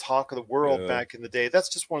that was the talk of the world back in the day. That's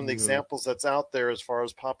just one of the examples that's out there as far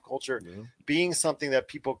as pop culture being something that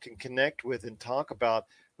people can connect with and talk about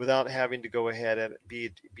without having to go ahead and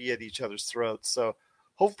be at each other's throats. So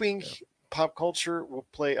hoping pop culture will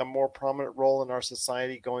play a more prominent role in our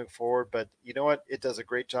society going forward. But you know what? It does a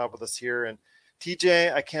great job with us here. And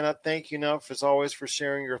TJ, I cannot thank you enough, as always, for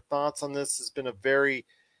sharing your thoughts on this. It's been a very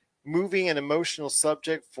moving and emotional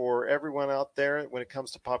subject for everyone out there when it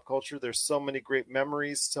comes to pop culture. There's so many great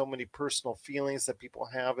memories, so many personal feelings that people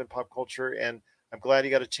have in pop culture, and I'm glad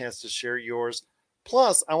you got a chance to share yours.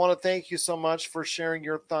 Plus, I want to thank you so much for sharing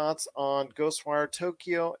your thoughts on Ghostwire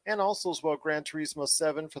Tokyo, and also as well Gran Turismo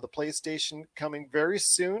 7 for the PlayStation coming very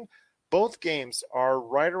soon. Both games are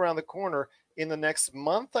right around the corner in the next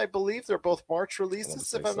month, I believe. They're both March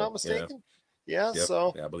releases, if I'm not mistaken. Yeah,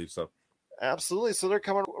 I believe so. Absolutely. So they're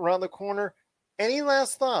coming around the corner. Any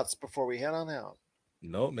last thoughts before we head on out?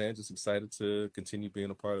 No, man, just excited to continue being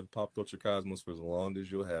a part of the Pop Culture Cosmos for as long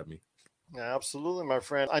as you'll have me. Absolutely, my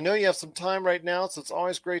friend. I know you have some time right now, so it's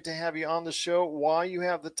always great to have you on the show while you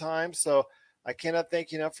have the time. So I cannot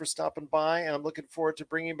thank you enough for stopping by, and I'm looking forward to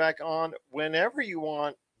bringing you back on whenever you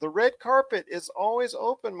want. The red carpet is always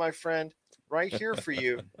open, my friend, right here for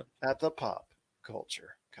you at the Pop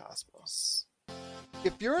Culture Cosmos.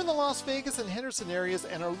 If you're in the Las Vegas and Henderson areas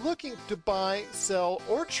and are looking to buy, sell,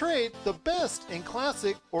 or trade the best in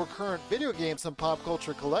classic or current video games and pop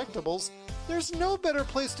culture collectibles, there's no better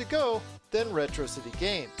place to go than Retro City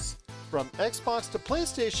Games. From Xbox to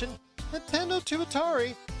PlayStation, Nintendo to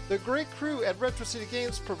Atari, the great crew at Retro City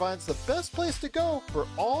Games provides the best place to go for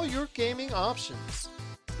all your gaming options.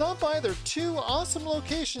 Stop by their 2 awesome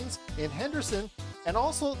locations in Henderson and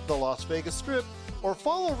also the Las Vegas Strip, or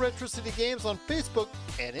follow Retro City Games on Facebook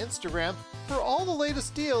and Instagram for all the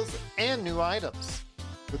latest deals and new items.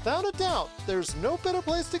 Without a doubt, there's no better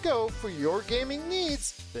place to go for your gaming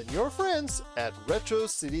needs than your friends at Retro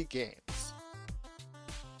City Games.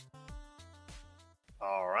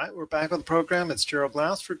 All right, we're back on the program. It's Gerald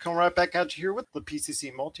Glassford coming right back at you here with the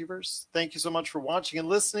PCC Multiverse. Thank you so much for watching and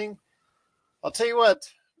listening. I'll tell you what,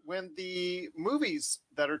 when the movies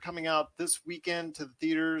that are coming out this weekend to the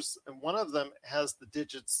theaters, and one of them has the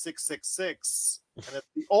digit 666, and it's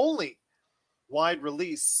the only wide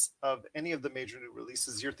release of any of the major new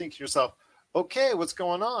releases, you're thinking to yourself, okay, what's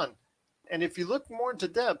going on? And if you look more into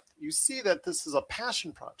depth, you see that this is a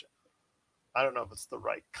passion project. I don't know if it's the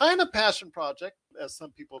right kind of passion project, as some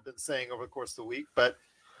people have been saying over the course of the week, but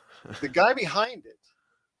the guy behind it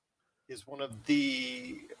is one of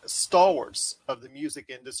the stalwarts of the music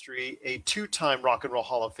industry, a 2-time Rock and Roll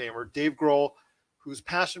Hall of Famer, Dave Grohl, whose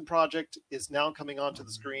passion project is now coming onto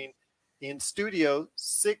the screen in Studio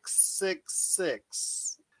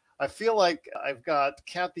 666. I feel like I've got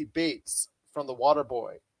Kathy Bates from The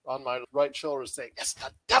Waterboy on my right shoulder saying, it's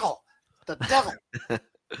the devil, the devil.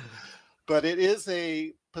 But it is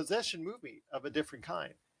a possession movie of a different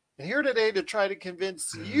kind. And here today to try to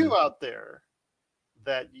convince you out there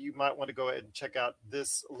that you might want to go ahead and check out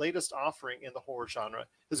this latest offering in the horror genre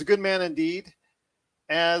is a good man indeed.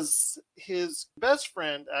 As his best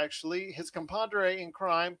friend, actually, his compadre in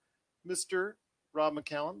crime, Mr. Rob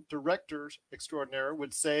McCallum, director extraordinaire,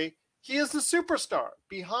 would say he is the superstar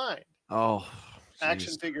behind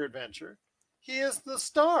Action Figure Adventure. He is the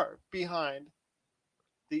star behind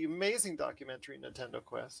the amazing documentary Nintendo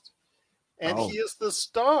Quest. And he is the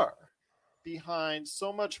star behind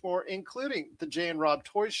so much more, including the Jay and Rob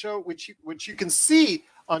Toy Show, which you can see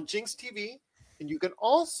on Jinx TV, and you can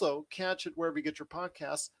also catch it wherever you get your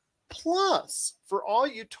podcasts. Plus, for all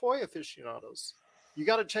you toy aficionados, you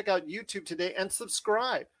got to check out YouTube today and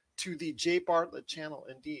subscribe to the Jay Bartlett channel.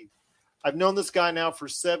 Indeed, I've known this guy now for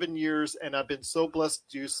 7 years, and I've been so blessed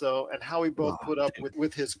to do so. And how we both put up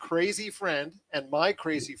with his crazy friend and my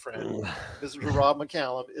crazy friend, Mr. Rob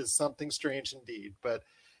McCallum, is something strange indeed. But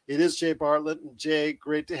it is Jay Bartlett. And Jay,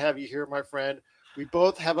 great to have you here, my friend. We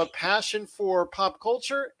both have a passion for pop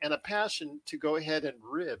culture and a passion to go ahead and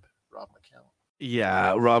rib Rob McCallum.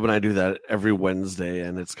 Yeah, Rob and I do that every Wednesday,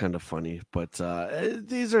 and it's kind of funny. But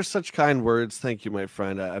these are such kind words. Thank you, my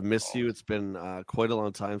friend. I've missed you. It's been quite a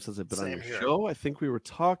long time since I've been on your show. I think we were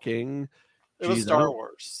talking. It was Star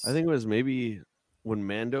Wars. I think it was maybe when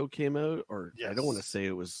Mando came out, or I don't want to say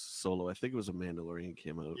it was Solo. I think it was a Mandalorian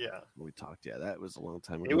came out. Yeah, when we talked. Yeah, that was a long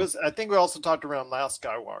time ago. It was. I think we also talked around Last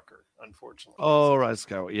Skywalker. Unfortunately. Oh, right,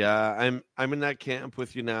 Skywalker. Yeah, I'm in that camp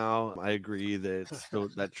with you now. I agree that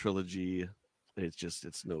that trilogy.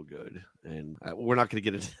 It's no good, and we're not going to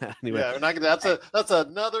get into that anyway. Yeah, we're not going to. That's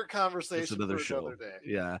another conversation. It's another show. Another day.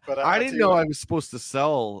 Yeah, but I didn't know I was supposed to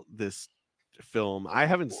sell this film. I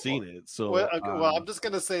haven't seen it, so well, I'm just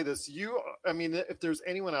going to say this. I mean, if there's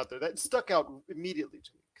anyone out there that stuck out immediately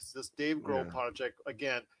to me, because this Dave Grohl project,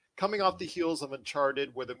 again, coming off the heels of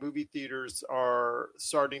Uncharted, where the movie theaters are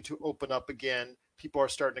starting to open up again, people are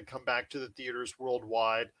starting to come back to the theaters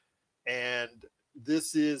worldwide, and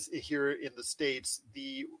this is here in the States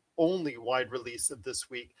the only wide release of this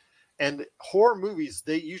week. And horror movies,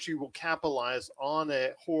 they usually will capitalize on a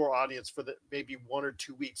horror audience for maybe 1 or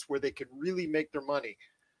 2 weeks where they can really make their money.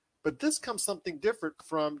 But this comes something different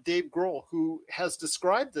from Dave Grohl, who has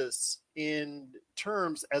described this in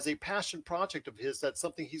terms as a passion project of his. That's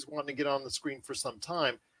something he's wanting to get on the screen for some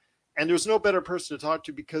time. And there's no better person to talk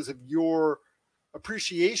to because of your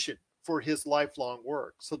appreciation for his lifelong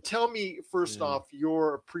work. So tell me first off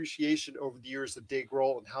your appreciation over the years of Dave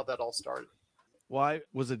Grohl and how that all started. Well, I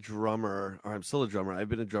was a drummer, or I'm still a drummer. I've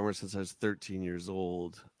been a drummer since I was 13 years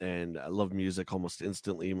old, and I love music almost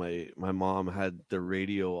instantly. My mom had the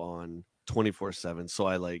radio on 24/7, so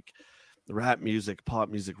I like rap music, pop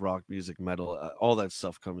music, rock music, metal. All that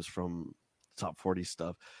stuff comes from top 40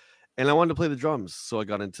 stuff. And I wanted to play the drums, so I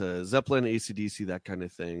got into Zeppelin, AC/DC, that kind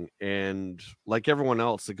of thing. And like everyone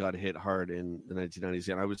else, it got hit hard in the 1990s.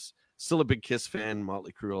 And I was still a big Kiss fan,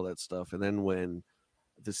 Motley Crue, all that stuff. And then when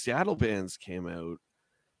the Seattle bands came out,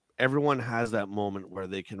 everyone has that moment where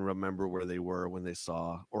they can remember where they were when they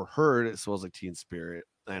saw or heard It Smells Like Teen Spirit.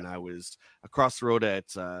 And I was across the road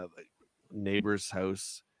at a neighbor's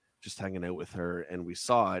house, just hanging out with her, and we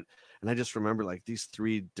saw it. And I just remember like these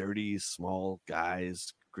three dirty, small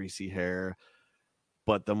guys, greasy hair,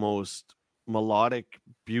 but the most melodic,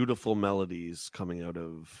 beautiful melodies coming out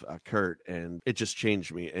of Kurt. And it just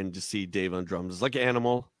changed me. And to see Dave on drums is like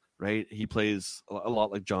Animal, right? He plays a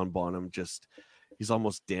lot like John Bonham, just he's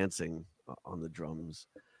almost dancing on the drums.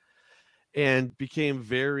 And became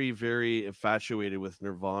very, very infatuated with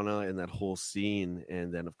Nirvana and that whole scene.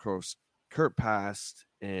 And then, of course, Kurt passed,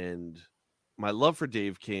 and my love for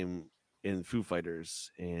Dave came in Foo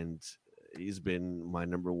Fighters, and he's been my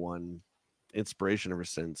number one inspiration ever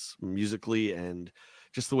since, musically, and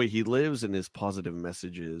just the way he lives and his positive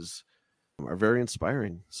messages are very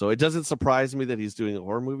inspiring. So it doesn't surprise me that he's doing a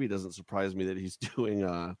horror movie. It doesn't surprise me that he's doing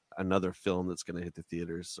another film that's going to hit the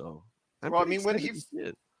theaters. So well, I mean, when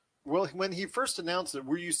he first announced it,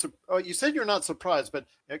 were you? You said you're not surprised, but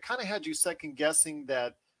it kind of had you second guessing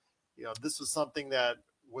that, you know, this was something that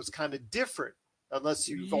was kind of different, unless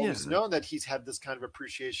you've always known that he's had this kind of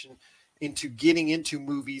appreciation into getting into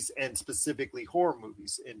movies and specifically horror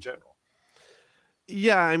movies in general.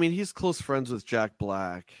 Yeah, I mean, he's close friends with Jack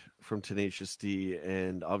Black from Tenacious D,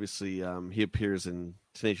 and obviously he appears in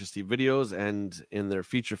Tenacious D videos and in their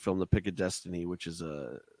feature film, The Pick of Destiny, which is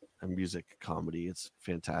a music comedy. It's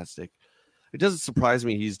fantastic. It doesn't surprise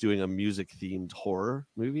me he's doing a music-themed horror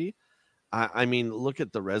movie. I mean, look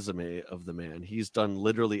at the resume of the man. He's done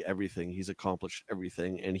literally everything. He's accomplished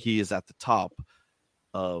everything, and he is at the top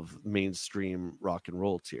of mainstream rock and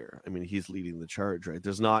roll tier. I mean, he's leading the charge, right?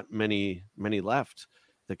 There's not many left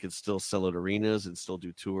that could still sell at arenas and still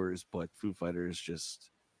do tours, but Foo Fighters just,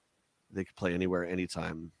 they could play anywhere,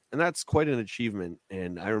 anytime. And that's quite an achievement.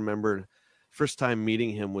 And I remember first time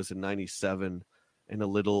meeting him was in 97 in a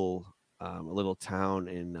little town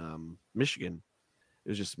in Michigan. It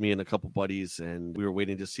was just me and a couple buddies, and we were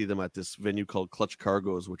waiting to see them at this venue called Clutch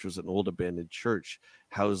Cargo's, which was an old abandoned church,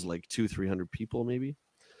 housed like 200-300 people maybe.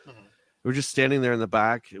 Mm-hmm. We were just standing there in the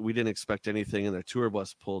back. We didn't expect anything, and their tour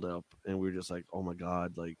bus pulled up, and we were just like, oh my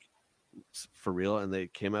God, like, for real? And they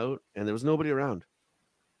came out, and there was nobody around.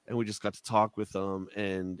 And we just got to talk with them,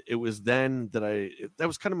 and it was then that that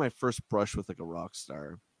was kind of my first brush with like a rock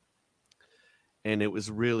star. And it was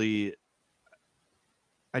really...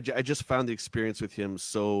 I just found the experience with him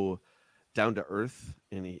so down to earth,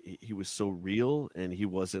 and he was so real, and he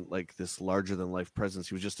wasn't like this larger than life presence.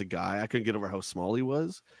 He was just a guy. I couldn't get over how small he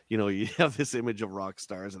was. You know, you have this image of rock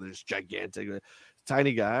stars and they're just gigantic,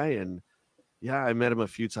 tiny guy. And yeah, I met him a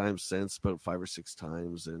few times since, about 5 or 6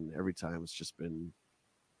 times, and every time it's just been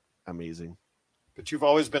amazing. But you've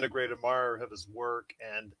always been a great admirer of his work,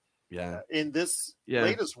 and in this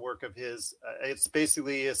latest work of his, it's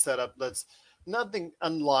basically a setup that's nothing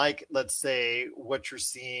unlike, let's say, what you're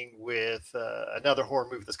seeing with another horror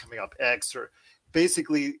movie that's coming up, X, or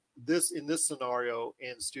basically in this scenario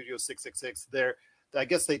in Studio 666, I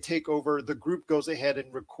guess they take over, the group goes ahead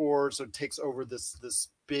and records or takes over this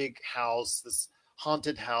big house, this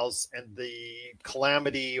haunted house, and the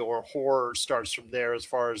calamity or horror starts from there as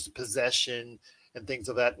far as possession and things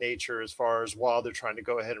of that nature, as far as while they're trying to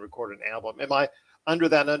go ahead and record an album. Am I under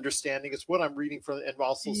that understanding? Is what I'm reading from, and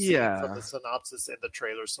also seeing from the synopsis and the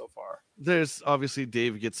trailer so far. There's obviously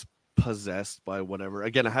Dave gets possessed by whatever.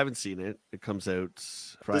 Again, I haven't seen it. It comes out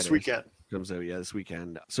Friday. This weekend. Comes out, this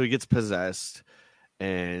weekend. So he gets possessed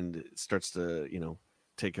and starts to,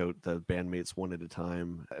 take out the bandmates one at a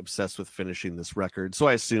time, obsessed with finishing this record. So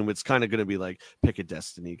I assume it's kind of going to be like Pick a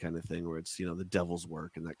Destiny kind of thing, where it's, the devil's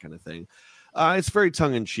work and that kind of thing. It's very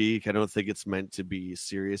tongue-in-cheek. I don't think it's meant to be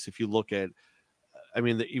serious. If you look at,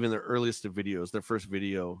 even their earliest of videos,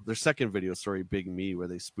 their second video, Big Me, where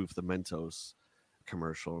they spoof the Mentos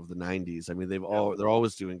commercial of the 90s. They're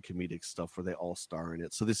always doing comedic stuff where they all star in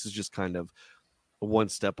it. So this is just kind of one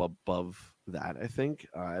step above that, I think.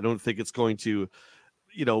 I don't think it's going to,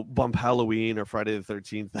 bump Halloween or Friday the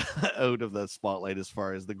 13th out of the spotlight as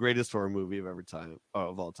far as the greatest horror movie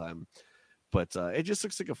of all time. But it just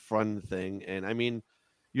looks like a fun thing. And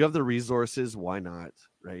you have the resources. Why not?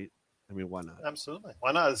 Right. I mean, why not? Absolutely.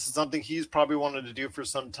 Why not? This is something he's probably wanted to do for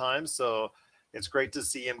some time. So it's great to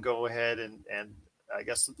see him go ahead and I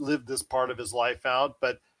guess live this part of his life out.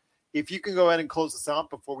 But if you can go ahead and close this out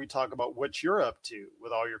before we talk about what you're up to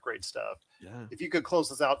with all your great stuff. Yeah. If you could close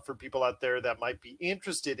this out for people out there that might be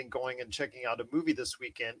interested in going and checking out a movie this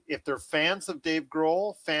weekend, if they're fans of Dave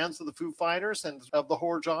Grohl, fans of the Foo Fighters and of the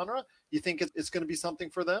horror genre, you think it's going to be something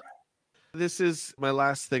for them? This is my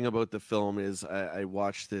last thing about the film is I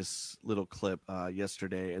watched this little clip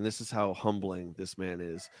yesterday, and this is how humbling this man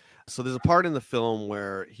is. So there's a part in the film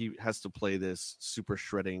where he has to play this super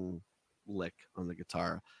shredding lick on the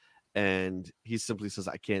guitar, and he simply says,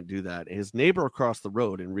 I can't do that. And his neighbor across the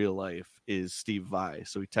road in real life is Steve Vai.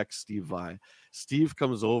 So he texts Steve Vai. Steve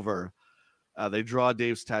comes over. They draw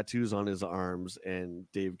Dave's tattoos on his arms, and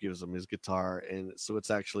Dave gives him his guitar. And so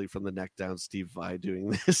it's actually from the neck down Steve Vai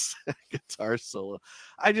doing this guitar solo.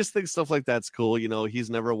 I just think stuff like that's cool. You know,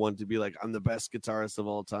 he's never one to be like, I'm the best guitarist of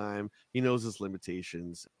all time. He knows his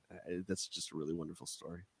limitations. That's just a really wonderful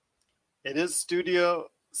story. It is Studio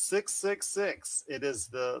 666. It is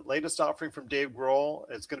the latest offering from Dave Grohl.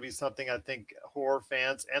 It's going to be something I think horror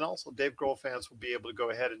fans and also Dave Grohl fans will be able to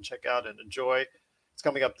go ahead and check out and enjoy. It's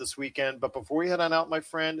coming up this weekend. But before we head on out, my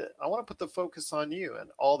friend, I want to put the focus on you and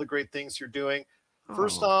all the great things you're doing.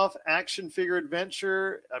 First off, Action Figure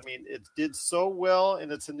Adventure. I mean, it did so well in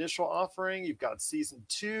its initial offering. You've got season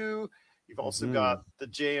 2. You've also got the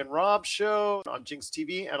Jay and Rob show on Jinx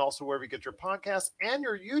TV and also wherever you get your podcast and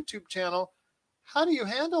your YouTube channel. How do you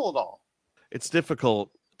handle it all? It's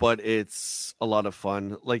difficult, but it's a lot of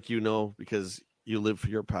fun, like, you know, because you live for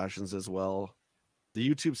your passions as well. The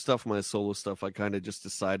YouTube stuff, my solo stuff, I kind of just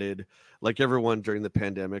decided, like everyone during the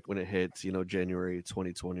pandemic when it hit, you know, January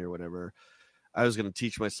 2020 or whatever, I was going to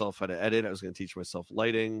teach myself how to edit. I was going to teach myself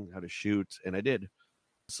lighting, how to shoot, and I did.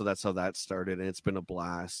 So that's how that started, and it's been a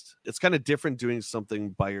blast. It's kind of different doing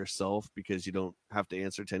something by yourself because you don't have to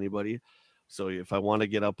answer to anybody. So if I want to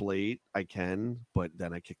get up late, I can, but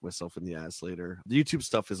then I kick myself in the ass later. The YouTube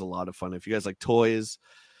stuff is a lot of fun. If you guys like toys,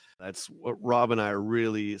 that's what Rob and I are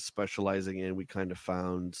really specializing in. We kind of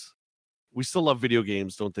found, we still love video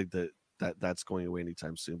games. Don't think that's going away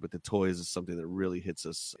anytime soon, but the toys is something that really hits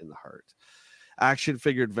us in the heart. Action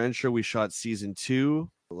Figure Adventure, we shot season 2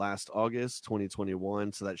 last August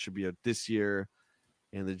 2021, so that should be out this year.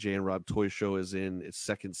 And the Jay and Rob Toy Show is in its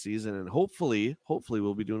 2nd season, and hopefully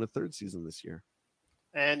we'll be doing a 3rd season this year.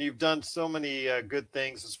 And you've done so many good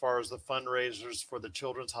things as far as the fundraisers for the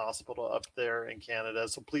Children's Hospital up there in Canada.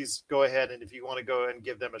 So please go ahead, and if you want to go and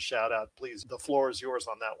give them a shout out, please, the floor is yours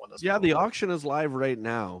on that one. Yeah, the auction is live right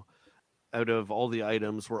now. Out of all the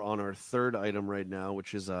items, we're on our 3rd item right now,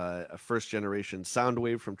 which is a 1st generation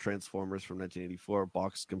Soundwave from Transformers from 1984,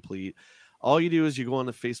 box complete. All you do is you go on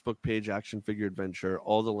the Facebook page, Action Figure Adventure.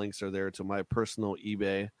 All the links are there to my personal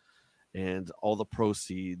eBay, and all the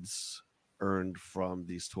proceeds earned from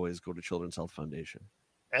these toys go to Children's Health Foundation.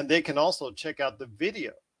 And they can also check out the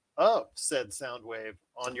video of said Soundwave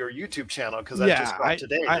on your YouTube channel, because that just dropped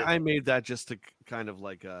today. I made that just to kind of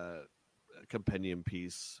like a compendium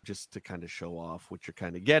piece, just to kind of show off what you're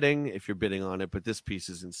kind of getting if you're bidding on it. But this piece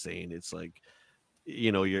is insane. It's like,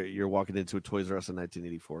 you know, you're walking into a Toys R Us in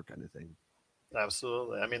 1984 kind of thing.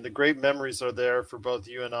 Absolutely. I mean, the great memories are there for both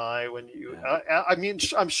you and I. When you, I mean,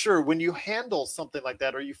 I'm sure when you handle something like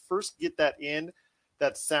that, or you first get that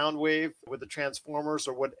Soundwave with the Transformers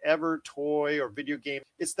or whatever toy or video game,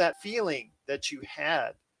 it's that feeling that you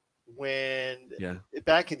had when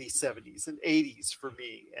back in the 70s and 80s for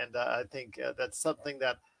me. And I think that's something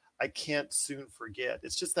that I can't soon forget.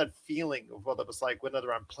 It's just that feeling of what it was like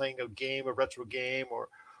whenever I'm playing a game, a retro game, or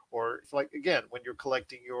like, again, when you're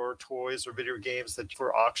collecting your toys or video games that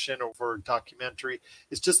for auction or for documentary,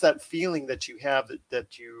 it's just that feeling that you have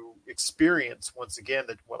that you experience once again,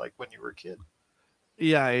 that like when you were a kid.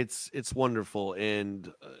 Yeah, it's wonderful.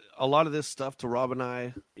 And a lot of this stuff to Rob and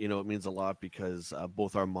I, you know, it means a lot because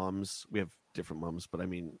both our moms, we have different moms, but I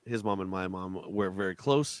mean, his mom and my mom were very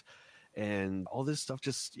close, and all this stuff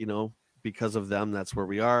just, you know, because of them, that's where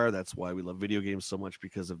we are. That's why we love video games so much,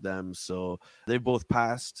 because of them. So they've both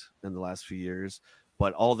passed in the last few years,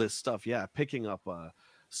 but all this stuff, picking up a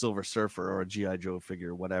Silver Surfer or a G.I. Joe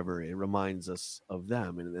figure, whatever, it reminds us of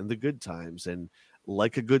them and the good times. And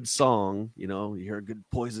like a good song, you know, you hear a good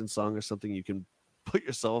Poison song or something, you can put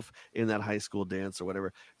yourself in that high school dance or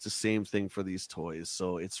whatever. It's the same thing for these toys.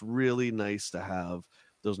 So it's really nice to have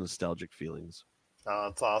those nostalgic feelings. Oh,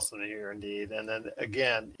 it's awesome to hear, indeed. And then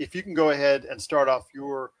again, if you can go ahead and start off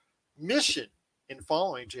your mission in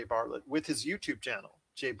following Jay Bartlett with his YouTube channel,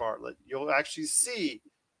 Jay Bartlett, you'll actually see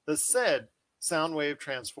the said Soundwave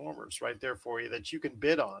Transformers right there for you that you can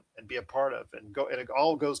bid on and be a part of, and it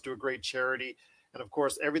all goes to a great charity. And of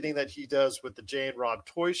course, everything that he does with the Jay and Rob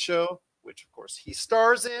Toy Show, which of course he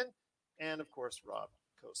stars in, and of course Rob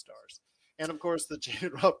co-stars, and of course the Jay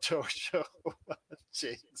and Rob Toy Show.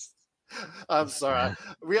 Jeez. I'm sorry.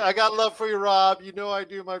 I got love for you, Rob. You know I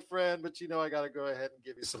do, my friend, but I got to go ahead and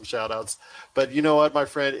give you some shout outs. But you know what, my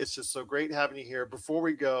friend? It's just so great having you here. Before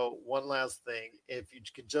we go, one last thing. If you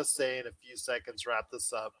could just say in a few seconds, wrap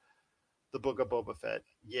this up, the Book of Boba Fett,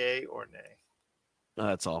 yay or nay?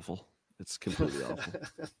 That's awful. It's completely awful.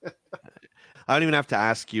 I don't even have to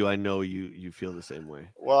ask you. I know you feel the same way.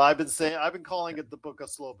 Well, I've been calling it the Book of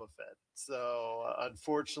Sloba Fett. So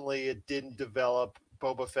unfortunately, it didn't develop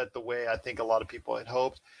Boba Fett the way I think a lot of people had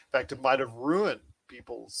hoped. In fact, it might have ruined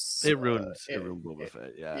people's. It ruined Boba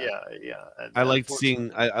Fett. Yeah. And I liked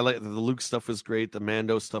seeing. I like the Luke stuff was great. The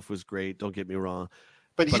Mando stuff was great. Don't get me wrong.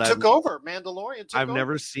 But he took over. Mandalorian took over.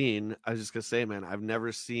 Never seen. I was just gonna say, man, I've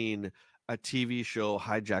never seen a TV show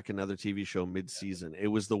hijack another TV show mid-season. It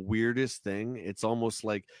was the weirdest thing. It's almost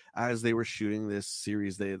like as they were shooting this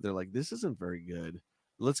series, they're like, this isn't very good.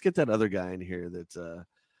 Let's get that other guy in here. Let's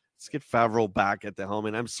get Favreau back at the helm.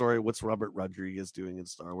 And I'm sorry, what's Robert Rodriguez doing in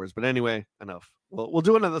Star Wars? But anyway, enough. Let's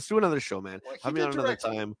do another show, man. Well, Have me on another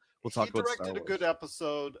time. We'll talk about Star Wars. He directed a good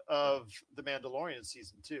episode of The Mandalorian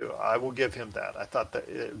season 2. I will give him that. I thought that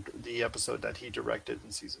the episode that he directed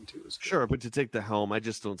in season 2 was good. Sure, but to take the helm, I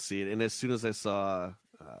just don't see it. And as soon as I saw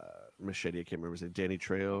Machete, I can't remember his name, Danny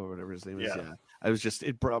Trejo or whatever his name is. Yeah. I was just,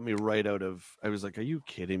 it brought me right out of, I was like, are you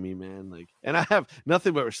kidding me, man? Like, and I have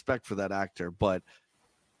nothing but respect for that actor, but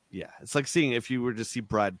yeah, it's like seeing if you were to see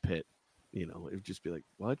Brad Pitt, it would just be like,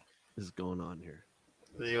 what is going on here?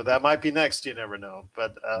 That might be next. You never know.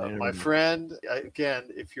 But my friend, again,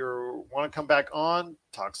 if you want to come back on,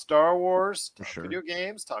 talk Star Wars, talk video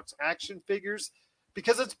games, talk action figures,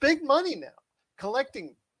 because it's big money now.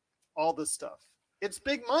 Collecting all this stuff, it's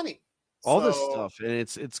big money. All this stuff, and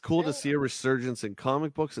it's cool to see a resurgence in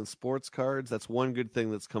comic books and sports cards. That's one good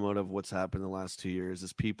thing that's come out of what's happened in the last 2 years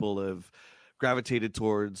is people have gravitated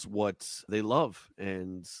towards what they love,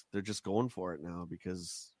 and they're just going for it now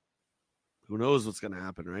because who knows what's going to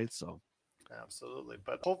happen, right? So absolutely.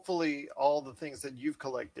 But hopefully all the things that you've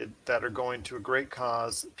collected that are going to a great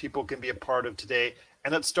cause, people can be a part of today.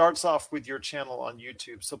 And it starts off with your channel on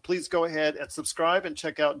YouTube. So please go ahead and subscribe and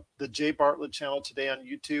check out the Jay Bartlett channel today on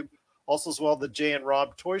YouTube. Also as well, the Jay and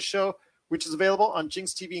Rob Toy Show, which is available on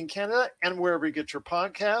Jinx TV in Canada and wherever you get your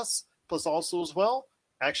podcasts. Plus also as well,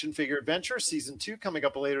 Action Figure Adventure Season 2 coming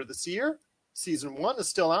up later this year. Season 1 is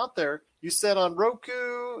still out there. You said on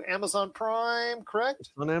Roku, Amazon Prime, correct?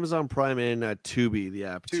 On Amazon Prime and Tubi, the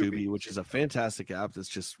app Tubi, which is a fantastic app that's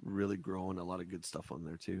just really growing. A lot of good stuff on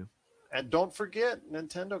there too. And don't forget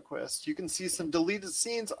Nintendo Quest. You can see some deleted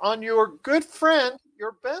scenes on your good friend,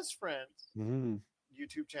 your best friend's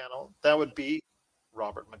YouTube channel. That would be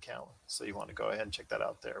Robert McCallum. So you want to go ahead and check that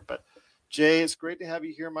out there. But Jay, it's great to have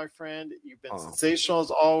you here, my friend. You've been sensational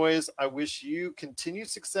as always. I wish you continued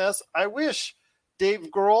success. I wish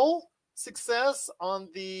Dave Grohl success on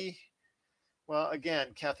the, well, again,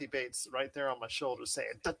 Kathy Bates right there on my shoulder saying,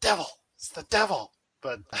 the devil, it's the devil.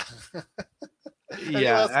 But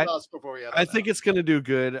yeah, I think it's going to do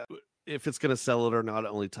good. If it's going to sell it or not,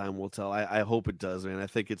 only time will tell. I hope it does, man. I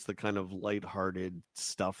think it's the kind of lighthearted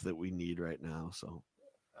stuff that we need right now. So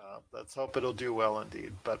let's hope it'll do well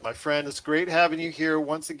indeed. But my friend, it's great having you here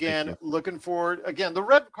once again. Looking forward. Again, the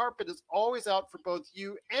red carpet is always out for both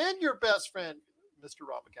you and your best friend, Mr.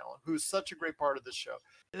 Rob McCallum, who's such a great part of this show.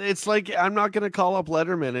 It's like I'm not going to call up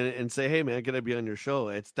Letterman and say, "Hey, man, can I be on your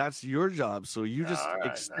show?" That's your job. So you just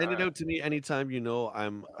extend it out to me anytime.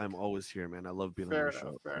 I'm always here, man. I love being on your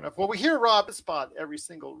show. Fair enough. Well, we hear Rob spot every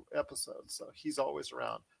single episode, so he's always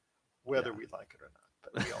around, whether we like it or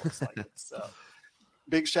not. But we always like it. So.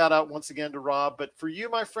 Big shout out once again to Rob. But for you,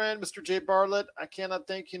 my friend, Mr. Jay Bartlett, I cannot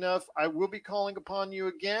thank you enough. I will be calling upon you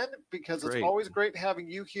again because it's always great having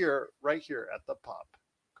you here, right here at the Pop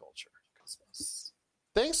Culture Cosmos.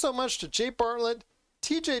 Thanks so much to Jay Bartlett,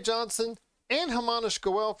 TJ Johnson, and Hamanish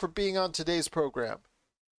Goel for being on today's program.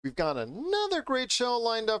 We've got another great show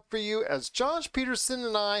lined up for you as Josh Peterson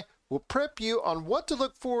and I will prep you on what to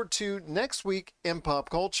look forward to next week in pop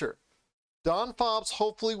culture. Don Fobbs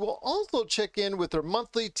hopefully will also check in with her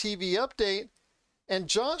monthly TV update, and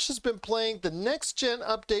Josh has been playing the next gen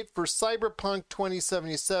update for Cyberpunk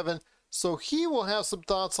 2077, so he will have some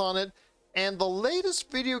thoughts on it. And the latest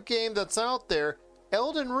video game that's out there,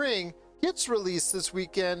 Elden Ring, gets released this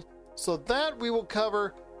weekend, so that we will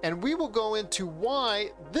cover, and we will go into why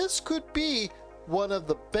this could be one of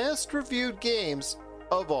the best reviewed games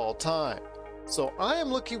of all time. So I am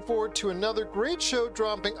looking forward to another great show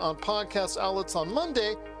dropping on podcast outlets on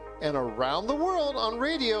Monday and around the world on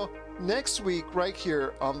radio next week right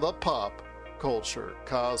here on the Pop Culture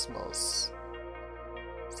Cosmos.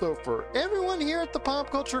 So for everyone here at the Pop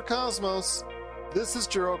Culture Cosmos, this is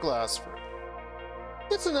Gerald Glassford.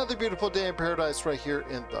 It's another beautiful day in paradise right here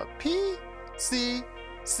in the PCC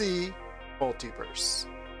Multiverse.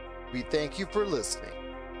 We thank you for listening.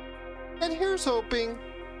 And here's hoping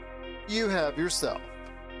you have yourself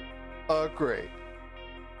a great